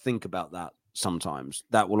all think about that sometimes,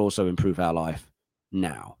 that will also improve our life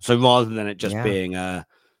now. So rather than it just being on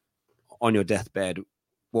your deathbed,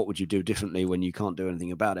 what would you do differently when you can't do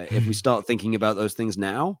anything about it? If we start thinking about those things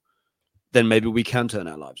now, then maybe we can turn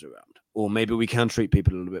our lives around, or maybe we can treat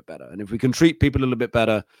people a little bit better. And if we can treat people a little bit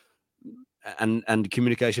better, and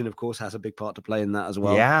communication, of course, has a big part to play in that as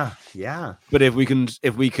well. Yeah. But if we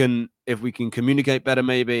can communicate better,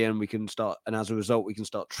 maybe, and we can start, and as a result, we can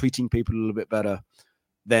start treating people a little bit better,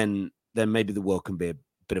 then maybe the world can be a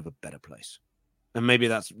bit of a better place. And maybe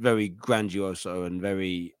that's very grandiose and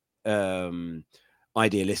very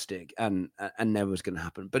idealistic, and never is going to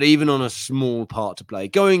happen. But even on a small part to play,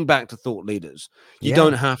 going back to thought leaders, you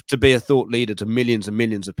don't have to be a thought leader to millions and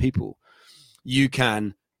millions of people. You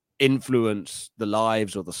can influence the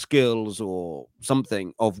lives or the skills or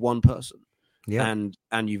something of one person, and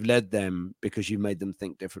you've led them because you made them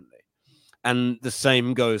think differently. And the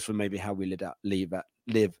same goes for maybe how we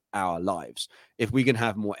live our lives. If we can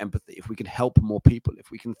have more empathy, if we can help more people,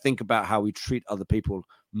 if we can think about how we treat other people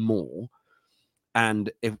more,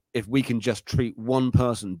 and if we can just treat one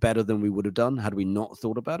person better than we would have done had we not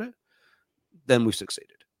thought about it, then we've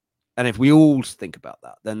succeeded. And if we all think about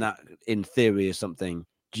that, then that, in theory, is something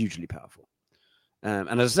hugely powerful.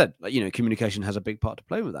 And as I said, like, communication has a big part to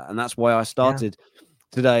play with that. And that's why I started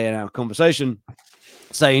today in our conversation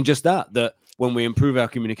saying just that when we improve our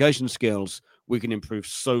communication skills, we can improve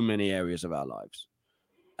so many areas of our lives.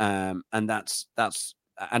 And that's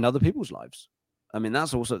and other people's lives. I mean,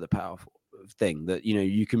 that's also the powerful thing, that,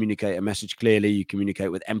 you communicate a message clearly, you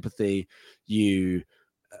communicate with empathy, you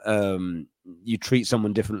treat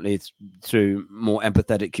someone differently through more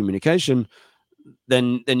empathetic communication,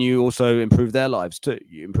 then you also improve their lives too.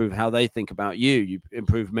 You improve how they think about you. You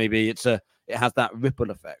improve, maybe it has that ripple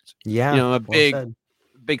effect. I'm a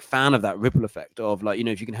big fan of that ripple effect of, like,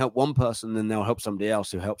 if you can help one person, then they'll help somebody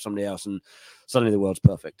else who helps somebody else, and suddenly the world's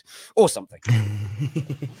perfect or something.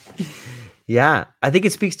 Yeah, I think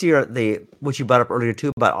it speaks to what you brought up earlier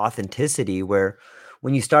too about authenticity, where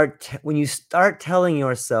when you start telling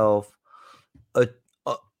yourself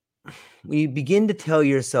when you begin to tell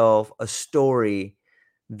yourself a story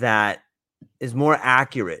that is more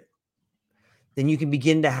accurate, then you can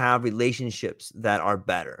begin to have relationships that are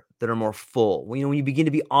better, that are more full. When you begin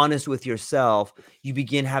to be honest with yourself, you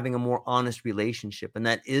begin having a more honest relationship. And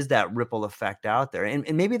that is that ripple effect out there. And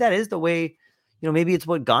maybe that is the way, maybe it's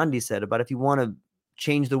what Gandhi said about, if you want to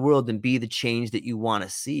change the world, then be the change that you want to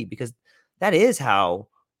see, because that is how,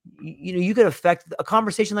 you could affect a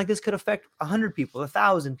conversation like this, could affect 100 people,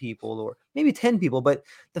 1,000 people, or maybe 10 people. But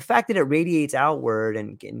the fact that it radiates outward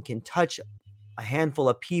and can touch a handful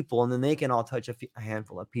of people, and then they can all touch a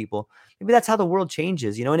handful of people, maybe that's how the world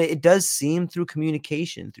changes, and it does seem through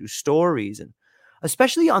communication, through stories, and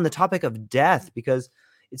especially on the topic of death, because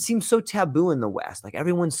it seems so taboo in the West. Like,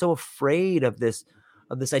 everyone's so afraid of this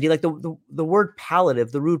idea. Like the word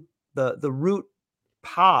palliative, the root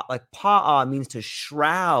pa, like pa'a, means to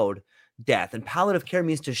shroud death, and palliative care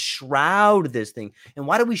means to shroud this thing. And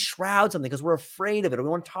why do we shroud something? Because we're afraid of it, or we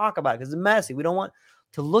want to talk about it because it's messy. We don't want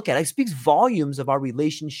to look at it. It speaks volumes of our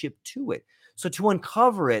relationship to it. So to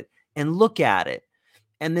uncover it and look at it,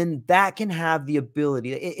 and then that can have the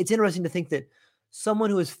ability. It's interesting to think that someone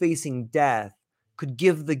who is facing death could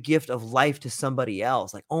give the gift of life to somebody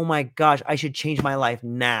else. Like, oh my gosh, I should change my life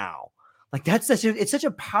now. Like, it's such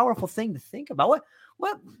a powerful thing to think about.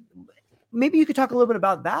 What maybe you could talk a little bit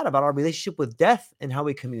about that, about our relationship with death and how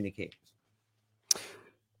we communicate.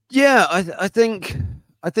 Yeah, I think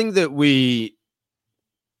that we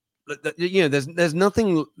there's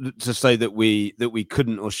nothing to say that we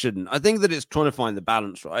couldn't or shouldn't. I think that it's trying to find the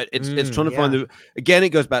balance, right? It's trying to find again, it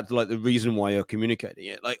goes back to like the reason why you're communicating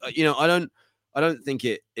it. Like, I don't think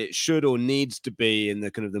it should or needs to be in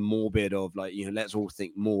the kind of the morbid of like, let's all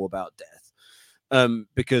think more about death,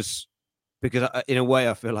 because in a way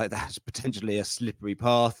I feel like that's potentially a slippery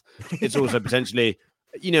path. It's also potentially,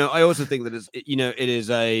 I also think that it is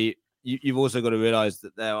you've also got to realize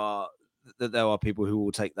that there are people who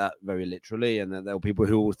will take that very literally, and that there are people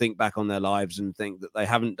who will think back on their lives and think that they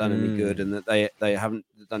haven't done any good, and that they haven't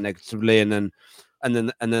done negatively, and then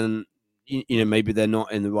maybe they're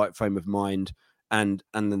not in the right frame of mind, and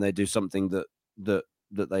then they do something that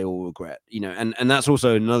they all regret, and that's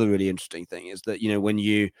also another really interesting thing, is that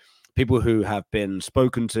when people who have been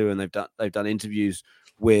spoken to, and they've done interviews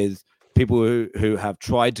with people who have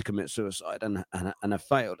tried to commit suicide and have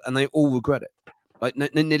failed, and they all regret it. Like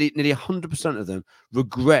nearly 100% of them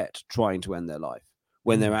regret trying to end their life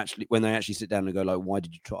when they actually sit down and go like, why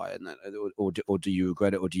did you try it? Or do you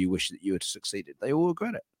regret it? Or do you wish that you had succeeded? They all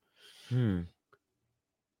regret it.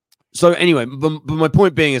 So anyway, but my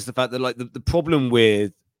point being is the fact that like the problem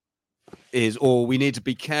with or we need to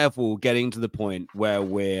be careful getting to the point where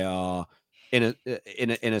we are in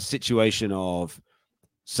a situation of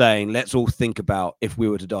saying, let's all think about if we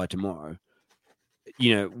were to die tomorrow,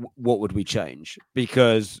 what would we change?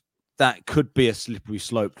 Because that could be a slippery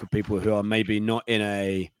slope for people who are maybe not in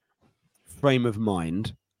a frame of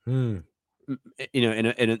mind, in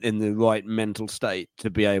the right mental state to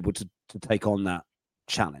be able to take on that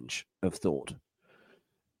challenge of thought.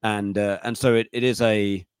 And so it is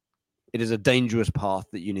a dangerous path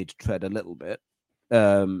that you need to tread a little bit,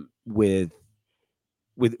 with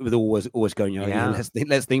always going,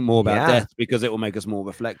 let's think more about death, because it will make us more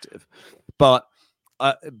reflective. But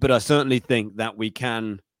I certainly think that we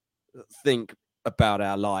can think about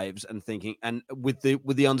our lives and thinking, and with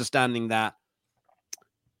the understanding that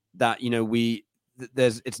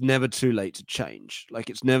it's never too late to change. Like,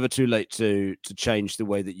 it's never too late to change the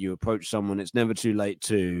way that you approach someone. It's never too late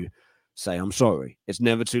to say I'm sorry. It's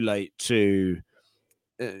never too late to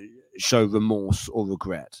show remorse or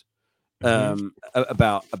regret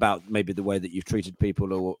about maybe the way that you've treated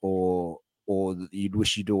people, or that you'd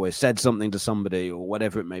wish you'd always said something to somebody, or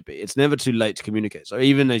whatever it may be. It's never too late to communicate. So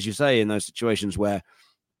even, as you say, in those situations where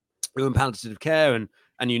you're in palliative care and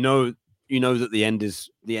you know that the end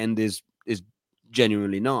is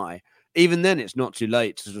genuinely nigh, even then it's not too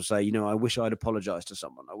late to sort of say, I wish I'd apologized to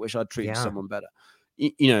someone. I wish I'd treated someone better.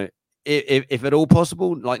 If at all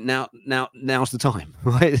possible, like now's the time,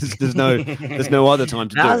 right? There's no other time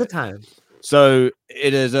to do it. Now's the time. So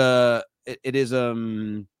it is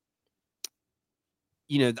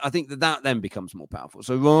I think that then becomes more powerful.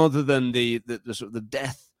 So rather than the sort of the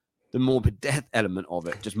death, the morbid death element of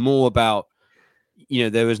it, just more about,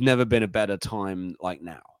 there has never been a better time like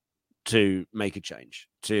now to make a change,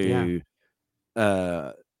 to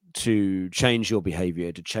change your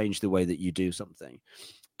behavior, to change the way that you do something,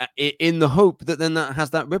 in the hope that then that has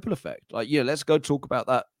that ripple effect. Like, let's go talk about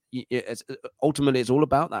that. Ultimately, it's all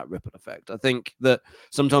about that ripple effect. I think that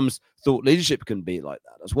sometimes thought leadership can be like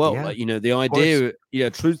that as well. Like, the idea,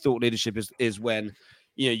 true thought leadership is when,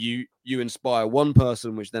 you inspire one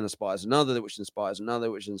person, which then inspires another, which inspires another,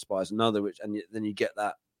 which inspires another, and then you get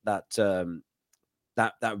that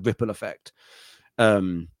ripple effect,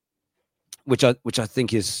 which I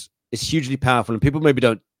think is hugely powerful, and people maybe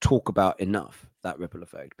don't talk about enough. That ripple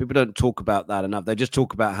effect. People don't talk about that enough. They just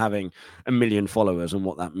talk about having 1 million followers and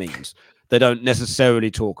what that means. They don't necessarily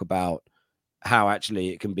talk about how actually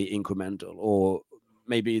it can be incremental, or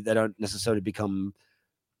maybe they don't necessarily become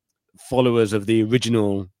followers of the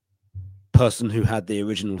original person who had the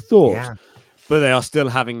original thought, but they are still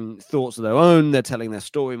having thoughts of their own. They're telling their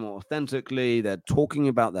story more authentically. They're talking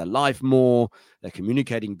about their life more. They're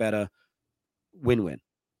communicating better. Win-win.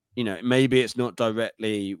 Maybe it's not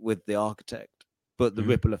directly with the architect, but the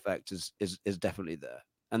ripple effect is definitely there.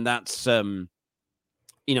 And that's, I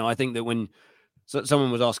think that when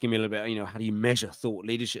someone was asking me a little bit, how do you measure thought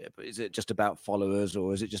leadership? Is it just about followers,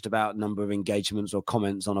 or is it just about number of engagements or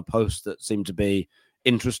comments on a post that seem to be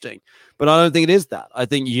interesting? But I don't think it is that. I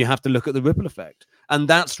think you have to look at the ripple effect. And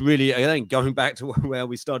that's really, I think, going back to where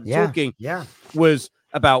we started talking, was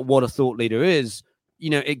about what a thought leader is.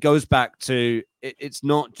 It goes back to, it's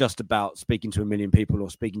not just about speaking to 1 million people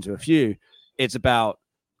or speaking to a few. It's about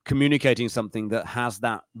communicating something that has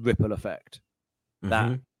that ripple effect,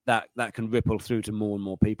 that can ripple through to more and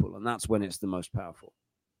more people. And that's when it's the most powerful.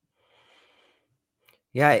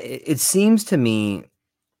 Yeah, it seems to me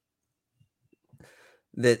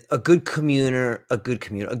that a good communicator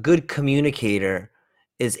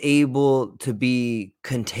is able to be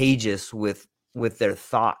contagious with their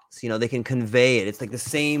thoughts. You know, they can convey it. It's like the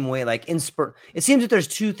same way, like it seems that there's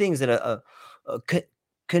two things that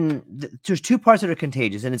there's two parts that are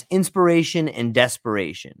contagious, and it's inspiration and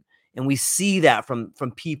desperation. And we see that from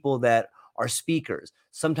people that are speakers.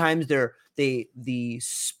 Sometimes the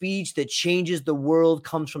speech that changes the world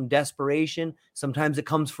comes from desperation. Sometimes it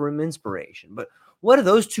comes from inspiration. But what are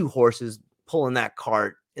those two horses pulling that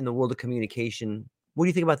cart in the world of communication? What do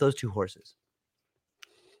you think about those two horses?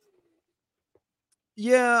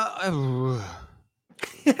 Yeah,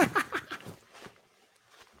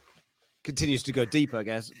 continues to go deep, I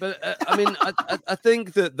guess. But I mean, I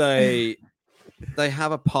think that they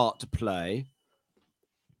have a part to play.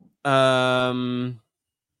 I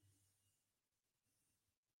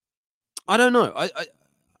don't know.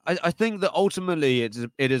 I think that ultimately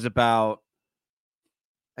it is about.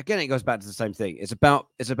 Again, it goes back to the same thing. It's about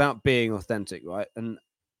being authentic, right? And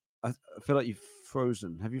I feel like you've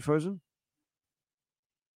frozen. Have you frozen?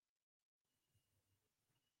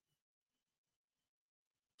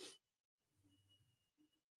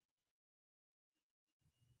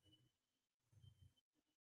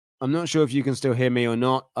 I'm not sure if you can still hear me or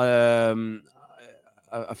not. I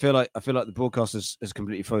feel like the broadcast is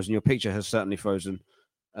completely frozen. Your picture has certainly frozen.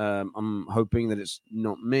 I'm hoping that it's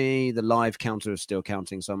not me. The live counter is still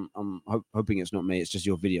counting, so I'm hoping it's not me. It's just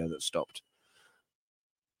your video that stopped.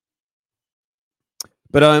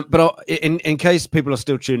 But in case people are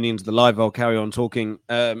still tuning into the live, I'll carry on talking.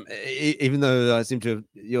 Even though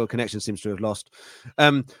your connection seems to have lost.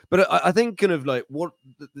 But I think kind of like what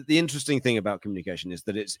the interesting thing about communication is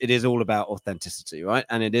that it is all about authenticity, right?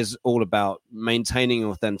 And it is all about maintaining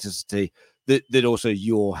authenticity that also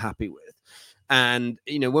you're happy with. And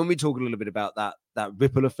when we talk a little bit about that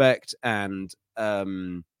ripple effect, and I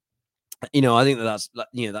think that's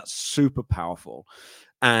super powerful.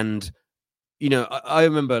 And I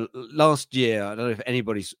remember last year, I don't know if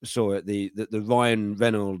anybody saw it, the Ryan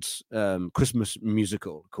Reynolds Christmas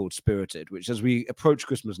musical called Spirited, which, as we approach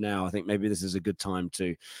Christmas now, I think maybe this is a good time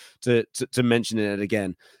to mention it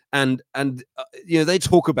again. And they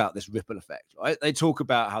talk about this ripple effect, right? They talk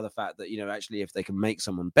about how the fact that, actually, if they can make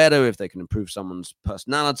someone better, if they can improve someone's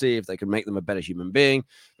personality, if they can make them a better human being,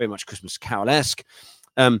 very much Christmas Carol-esque,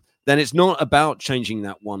 then it's not about changing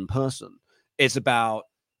that one person. It's about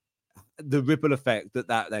the ripple effect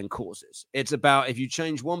that then causes. It's about, if you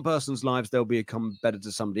change one person's lives, they'll become better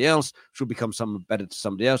to somebody else, which will become someone better to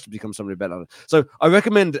somebody else, to become somebody better. So I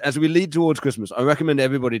recommend, as we lead towards Christmas, I recommend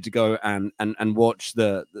everybody to go and watch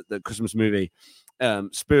the Christmas movie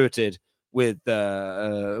Spirited with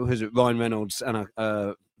who's it, Ryan Reynolds and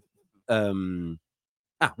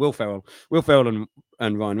Will Ferrell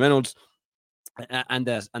and Ryan Reynolds, and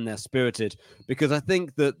they're Spirited, because I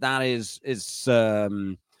think that is it's a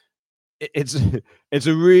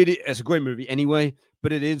great movie anyway,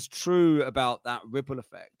 but it is true about that ripple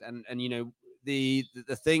effect. And the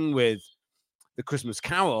thing with the Christmas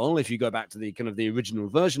Carol, if you go back to the kind of the original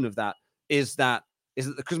version of that, is that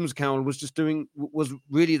the Christmas Carol was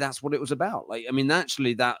really, that's what it was about. Like, I mean,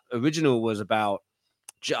 actually that original was about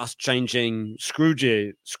just changing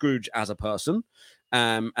Scrooge as a person,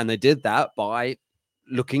 and they did that by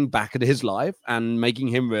looking back at his life and making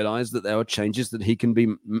him realize that there are changes that can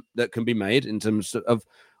be made in terms of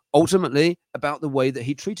ultimately about the way that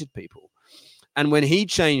he treated people. And when he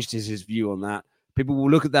changed his view on that, people will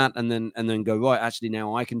look at that and then go, right, actually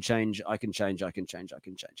now I can change. And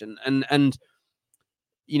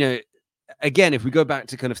again, if we go back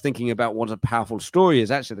to kind of thinking about what a powerful story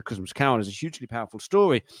is, actually the Christmas Carol is a hugely powerful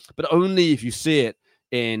story, but only if you see it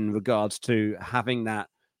in regards to having that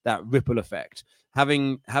ripple effect,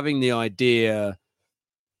 having the idea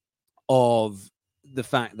of the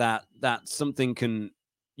fact that something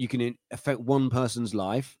you can affect one person's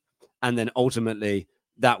life, and then ultimately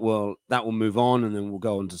that will move on, and then we'll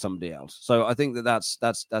go on to somebody else. So I think that's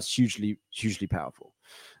hugely powerful.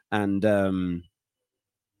 And I'm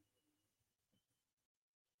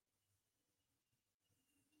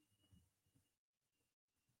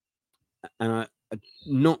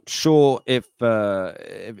not sure if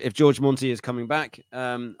George Monty is coming back.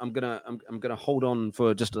 I'm gonna hold on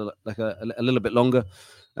for just a little bit longer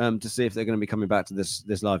to see if they're going to be coming back to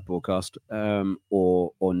this live broadcast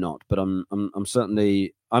or not. But I'm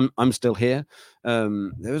certainly I'm still here.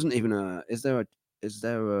 There isn't even is there a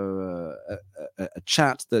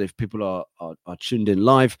chat that if people are tuned in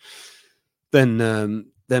live,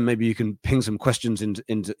 then maybe you can ping some questions into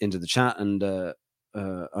the chat. And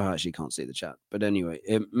I actually can't see the chat, but anyway,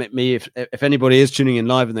 if anybody is tuning in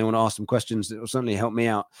live and they want to ask some questions, it will certainly help me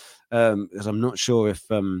out, because I'm not sure if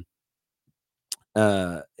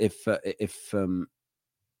if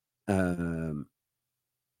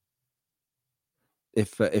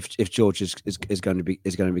George is going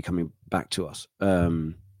to be coming back to us.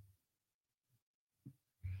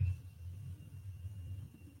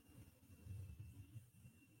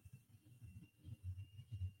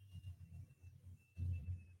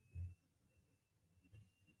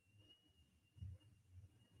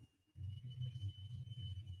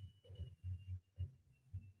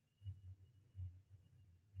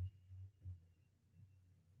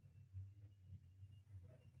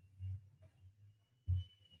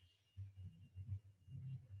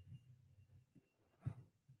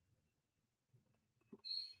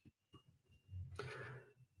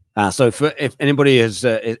 So if anybody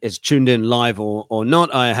is tuned in live or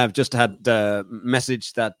not, I have just had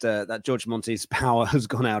message that that George Monte's power has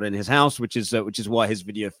gone out in his house, which is why his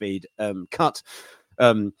video feed cut.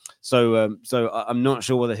 So I'm not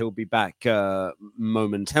sure whether he'll be back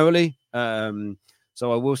momentarily. So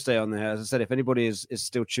I will stay on there. As I said, if anybody is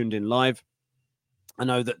still tuned in live, I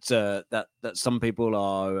know that that some people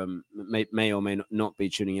are may or may not be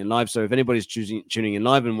tuning in live. So if anybody's tuning in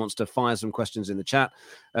live and wants to fire some questions in the chat,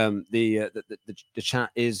 the chat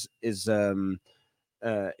is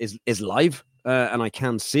live and I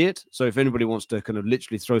can see it. So if anybody wants to kind of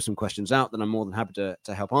literally throw some questions out, then I'm more than happy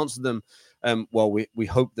to help answer them. Well, we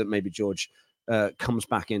hope that maybe George comes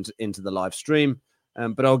back into the live stream.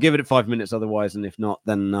 But I'll give it 5 minutes otherwise, and if not,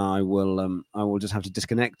 then I will just have to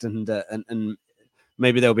disconnect and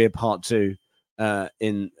maybe there'll be a part 2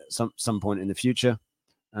 in some point in the future.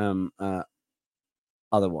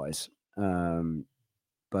 Otherwise,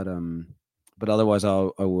 but otherwise, I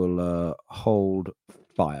will hold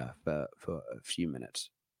fire for a few minutes.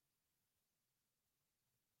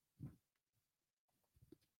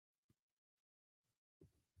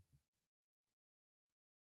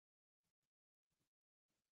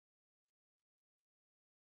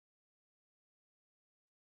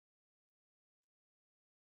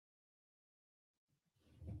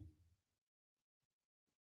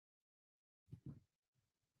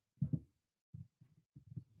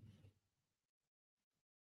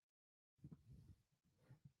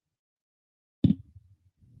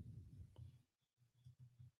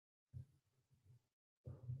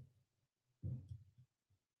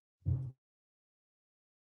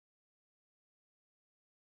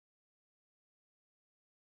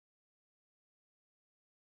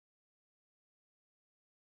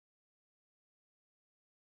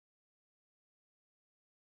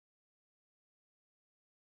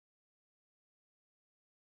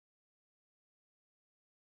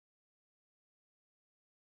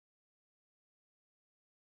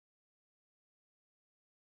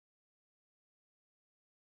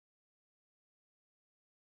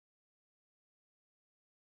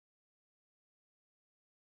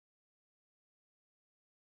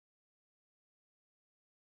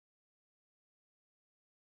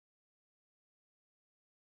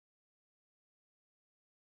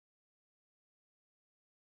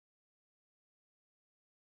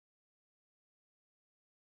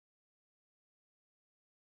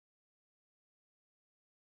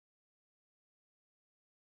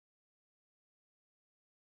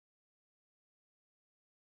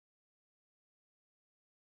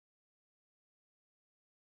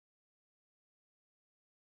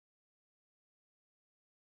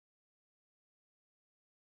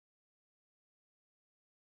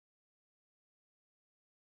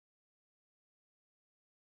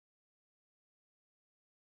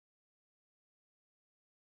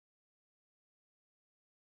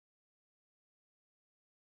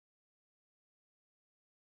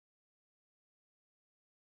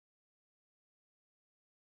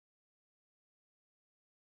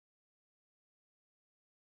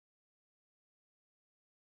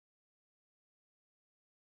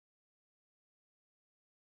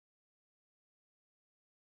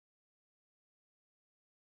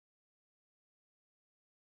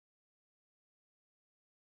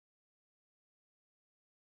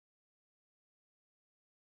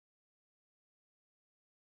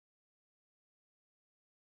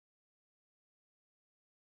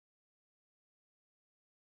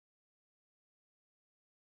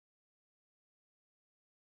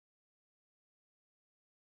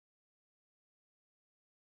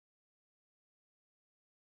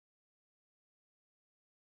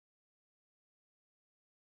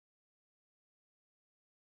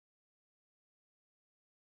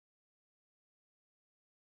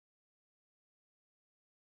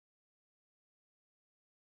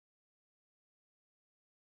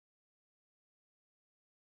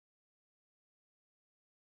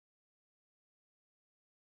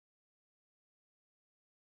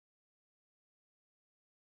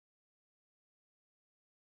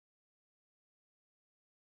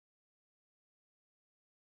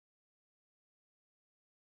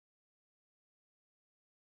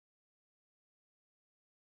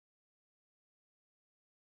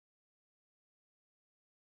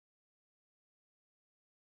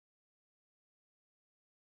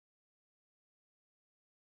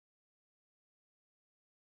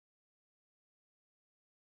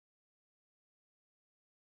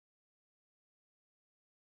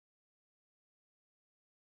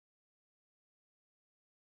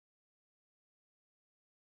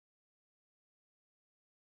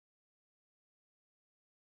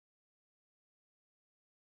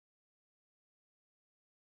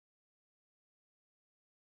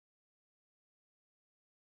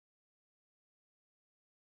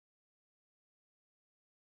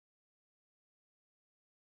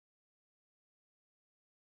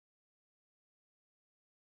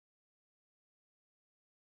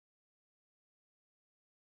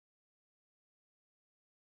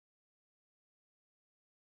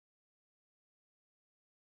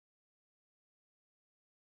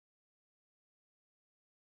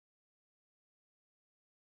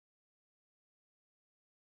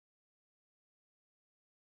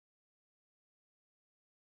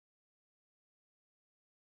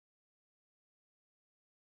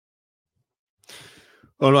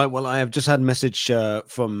 All right. Well, I have just had a message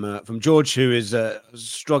from George, who is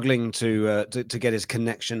struggling to get his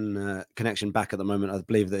connection back at the moment. I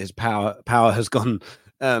believe that his power has gone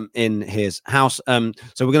in his house. So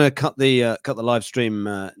we're going to cut the live stream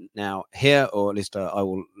now here, or at least I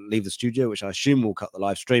will leave the studio, which I assume will cut the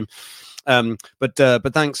live stream. But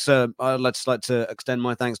thanks. I'd like to extend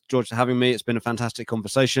my thanks, George, for having me. It's been a fantastic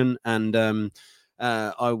conversation, and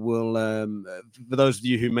I will, for those of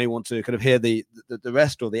you who may want to kind of hear the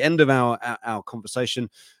rest or the end of our conversation,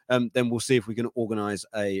 then we'll see if we can organise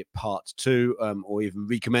a part 2 or even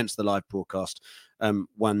recommence the live broadcast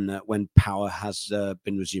when power has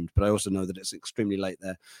been resumed. But I also know that it's extremely late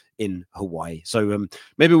there in Hawaii, so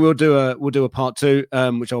maybe we'll do a part 2,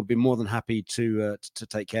 which I'll be more than happy to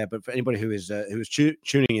take care. But for anybody who is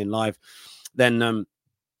tuning in live, then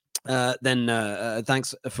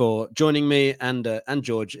thanks for joining me and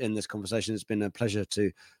George in this conversation. It's been a pleasure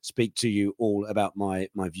to speak to you all about my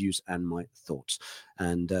views and my thoughts.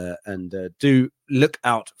 And do look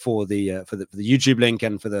out for the YouTube link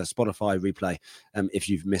and for the Spotify replay if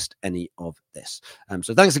you've missed any of this.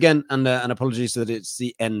 So thanks again, and apologies that it's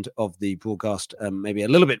the end of the broadcast, maybe a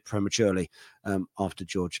little bit prematurely after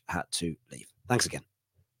George had to leave. Thanks again.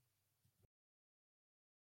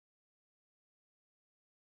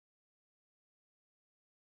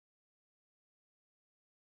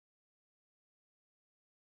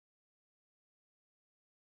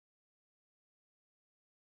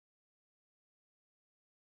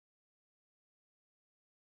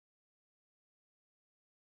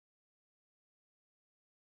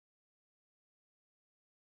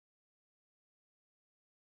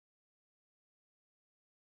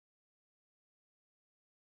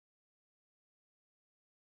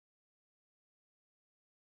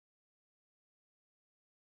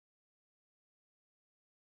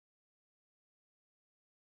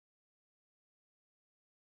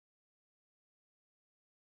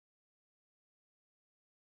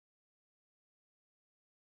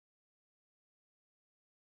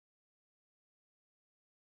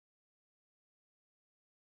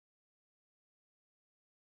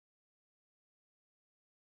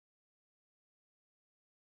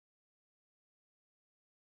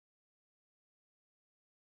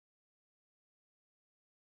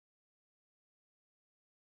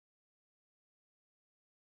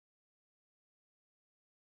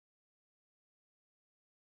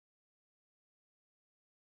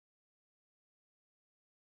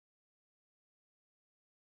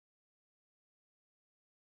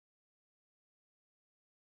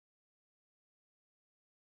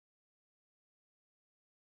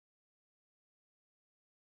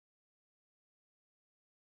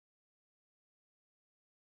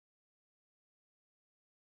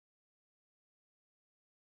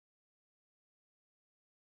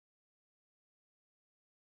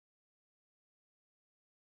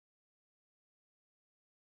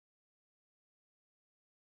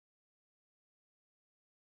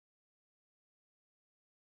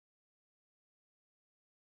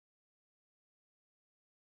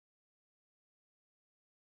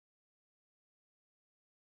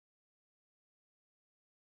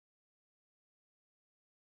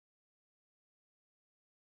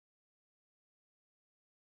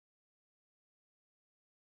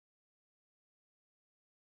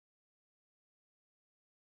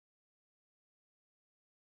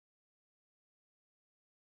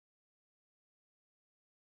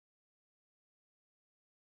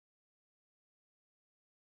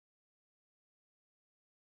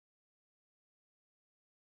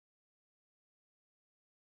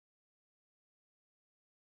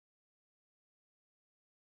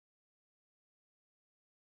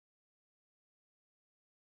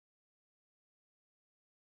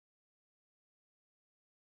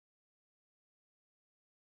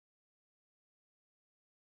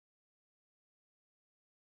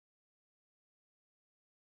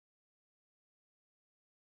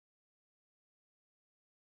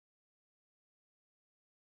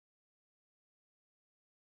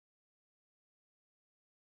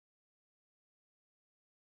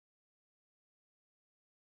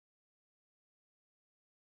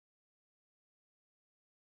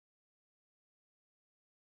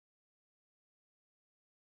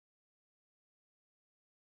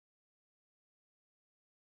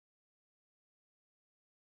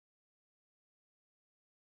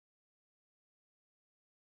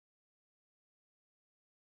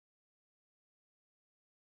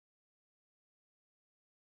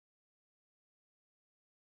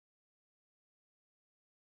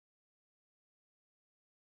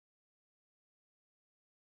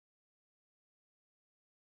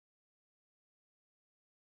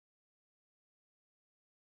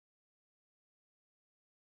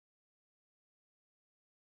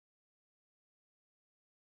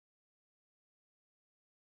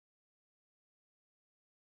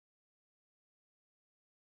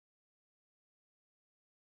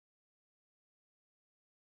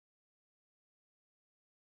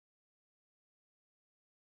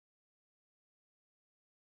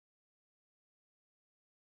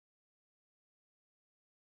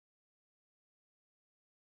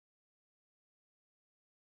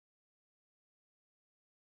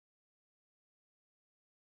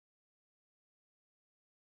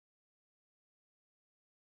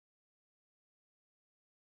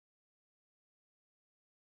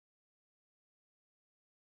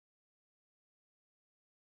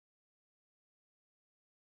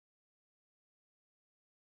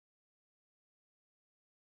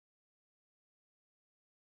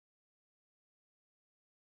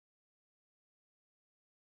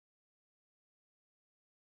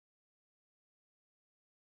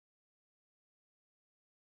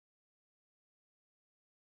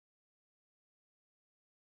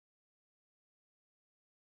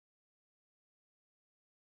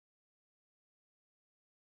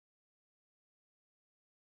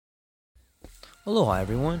 Aloha,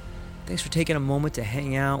 everyone. Thanks for taking a moment to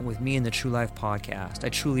hang out with me in the True Life Podcast. I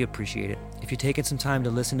truly appreciate it. If you're taking some time to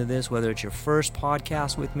listen to this, whether it's your first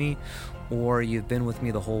podcast with me or you've been with me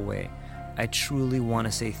the whole way, I truly want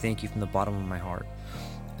to say thank you from the bottom of my heart.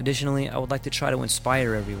 Additionally, I would like to try to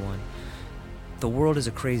inspire everyone. The world is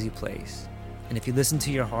a crazy place, and if you listen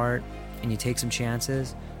to your heart and you take some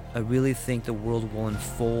chances, I really think the world will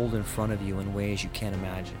unfold in front of you in ways you can't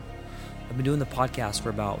imagine. I've been doing the podcast for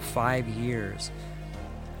about 5 years.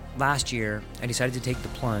 Last year, I decided to take the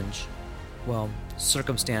plunge. Well,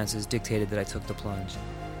 circumstances dictated that I took the plunge,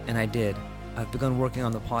 and I did. I've begun working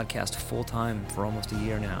on the podcast full-time for almost a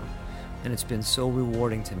year now, and it's been so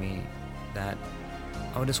rewarding to me that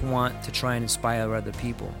I would just want to try and inspire other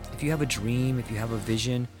people. If you have a dream, if you have a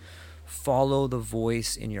vision, follow the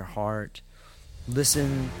voice in your heart,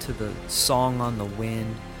 listen to the song on the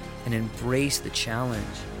wind, and embrace the challenge.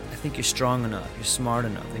 I think you're strong enough, you're smart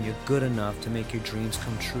enough, and you're good enough to make your dreams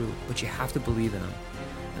come true, but you have to believe in them.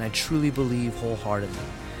 And I truly believe wholeheartedly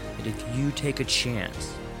that if you take a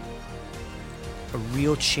chance, a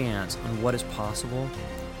real chance on what is possible,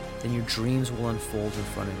 then your dreams will unfold in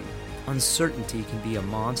front of you. Uncertainty can be a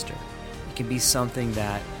monster. It can be something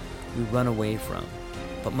that we run away from.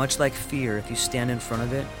 But much like fear, if you stand in front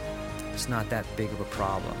of it, it's not that big of a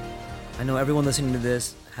problem. I know everyone listening to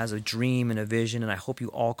this has a dream and a vision, and I hope you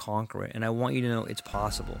all conquer it. And I want you to know it's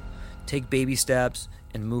possible. Take baby steps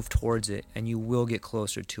and move towards it, and you will get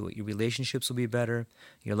closer to it. Your relationships will be better.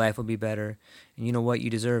 Your life will be better. And you know what? You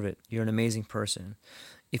deserve it. You're an amazing person.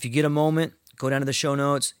 If you get a moment, go down to the show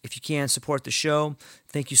notes. If you can, support the show.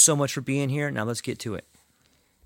 Thank you so much for being here. Now let's get to it.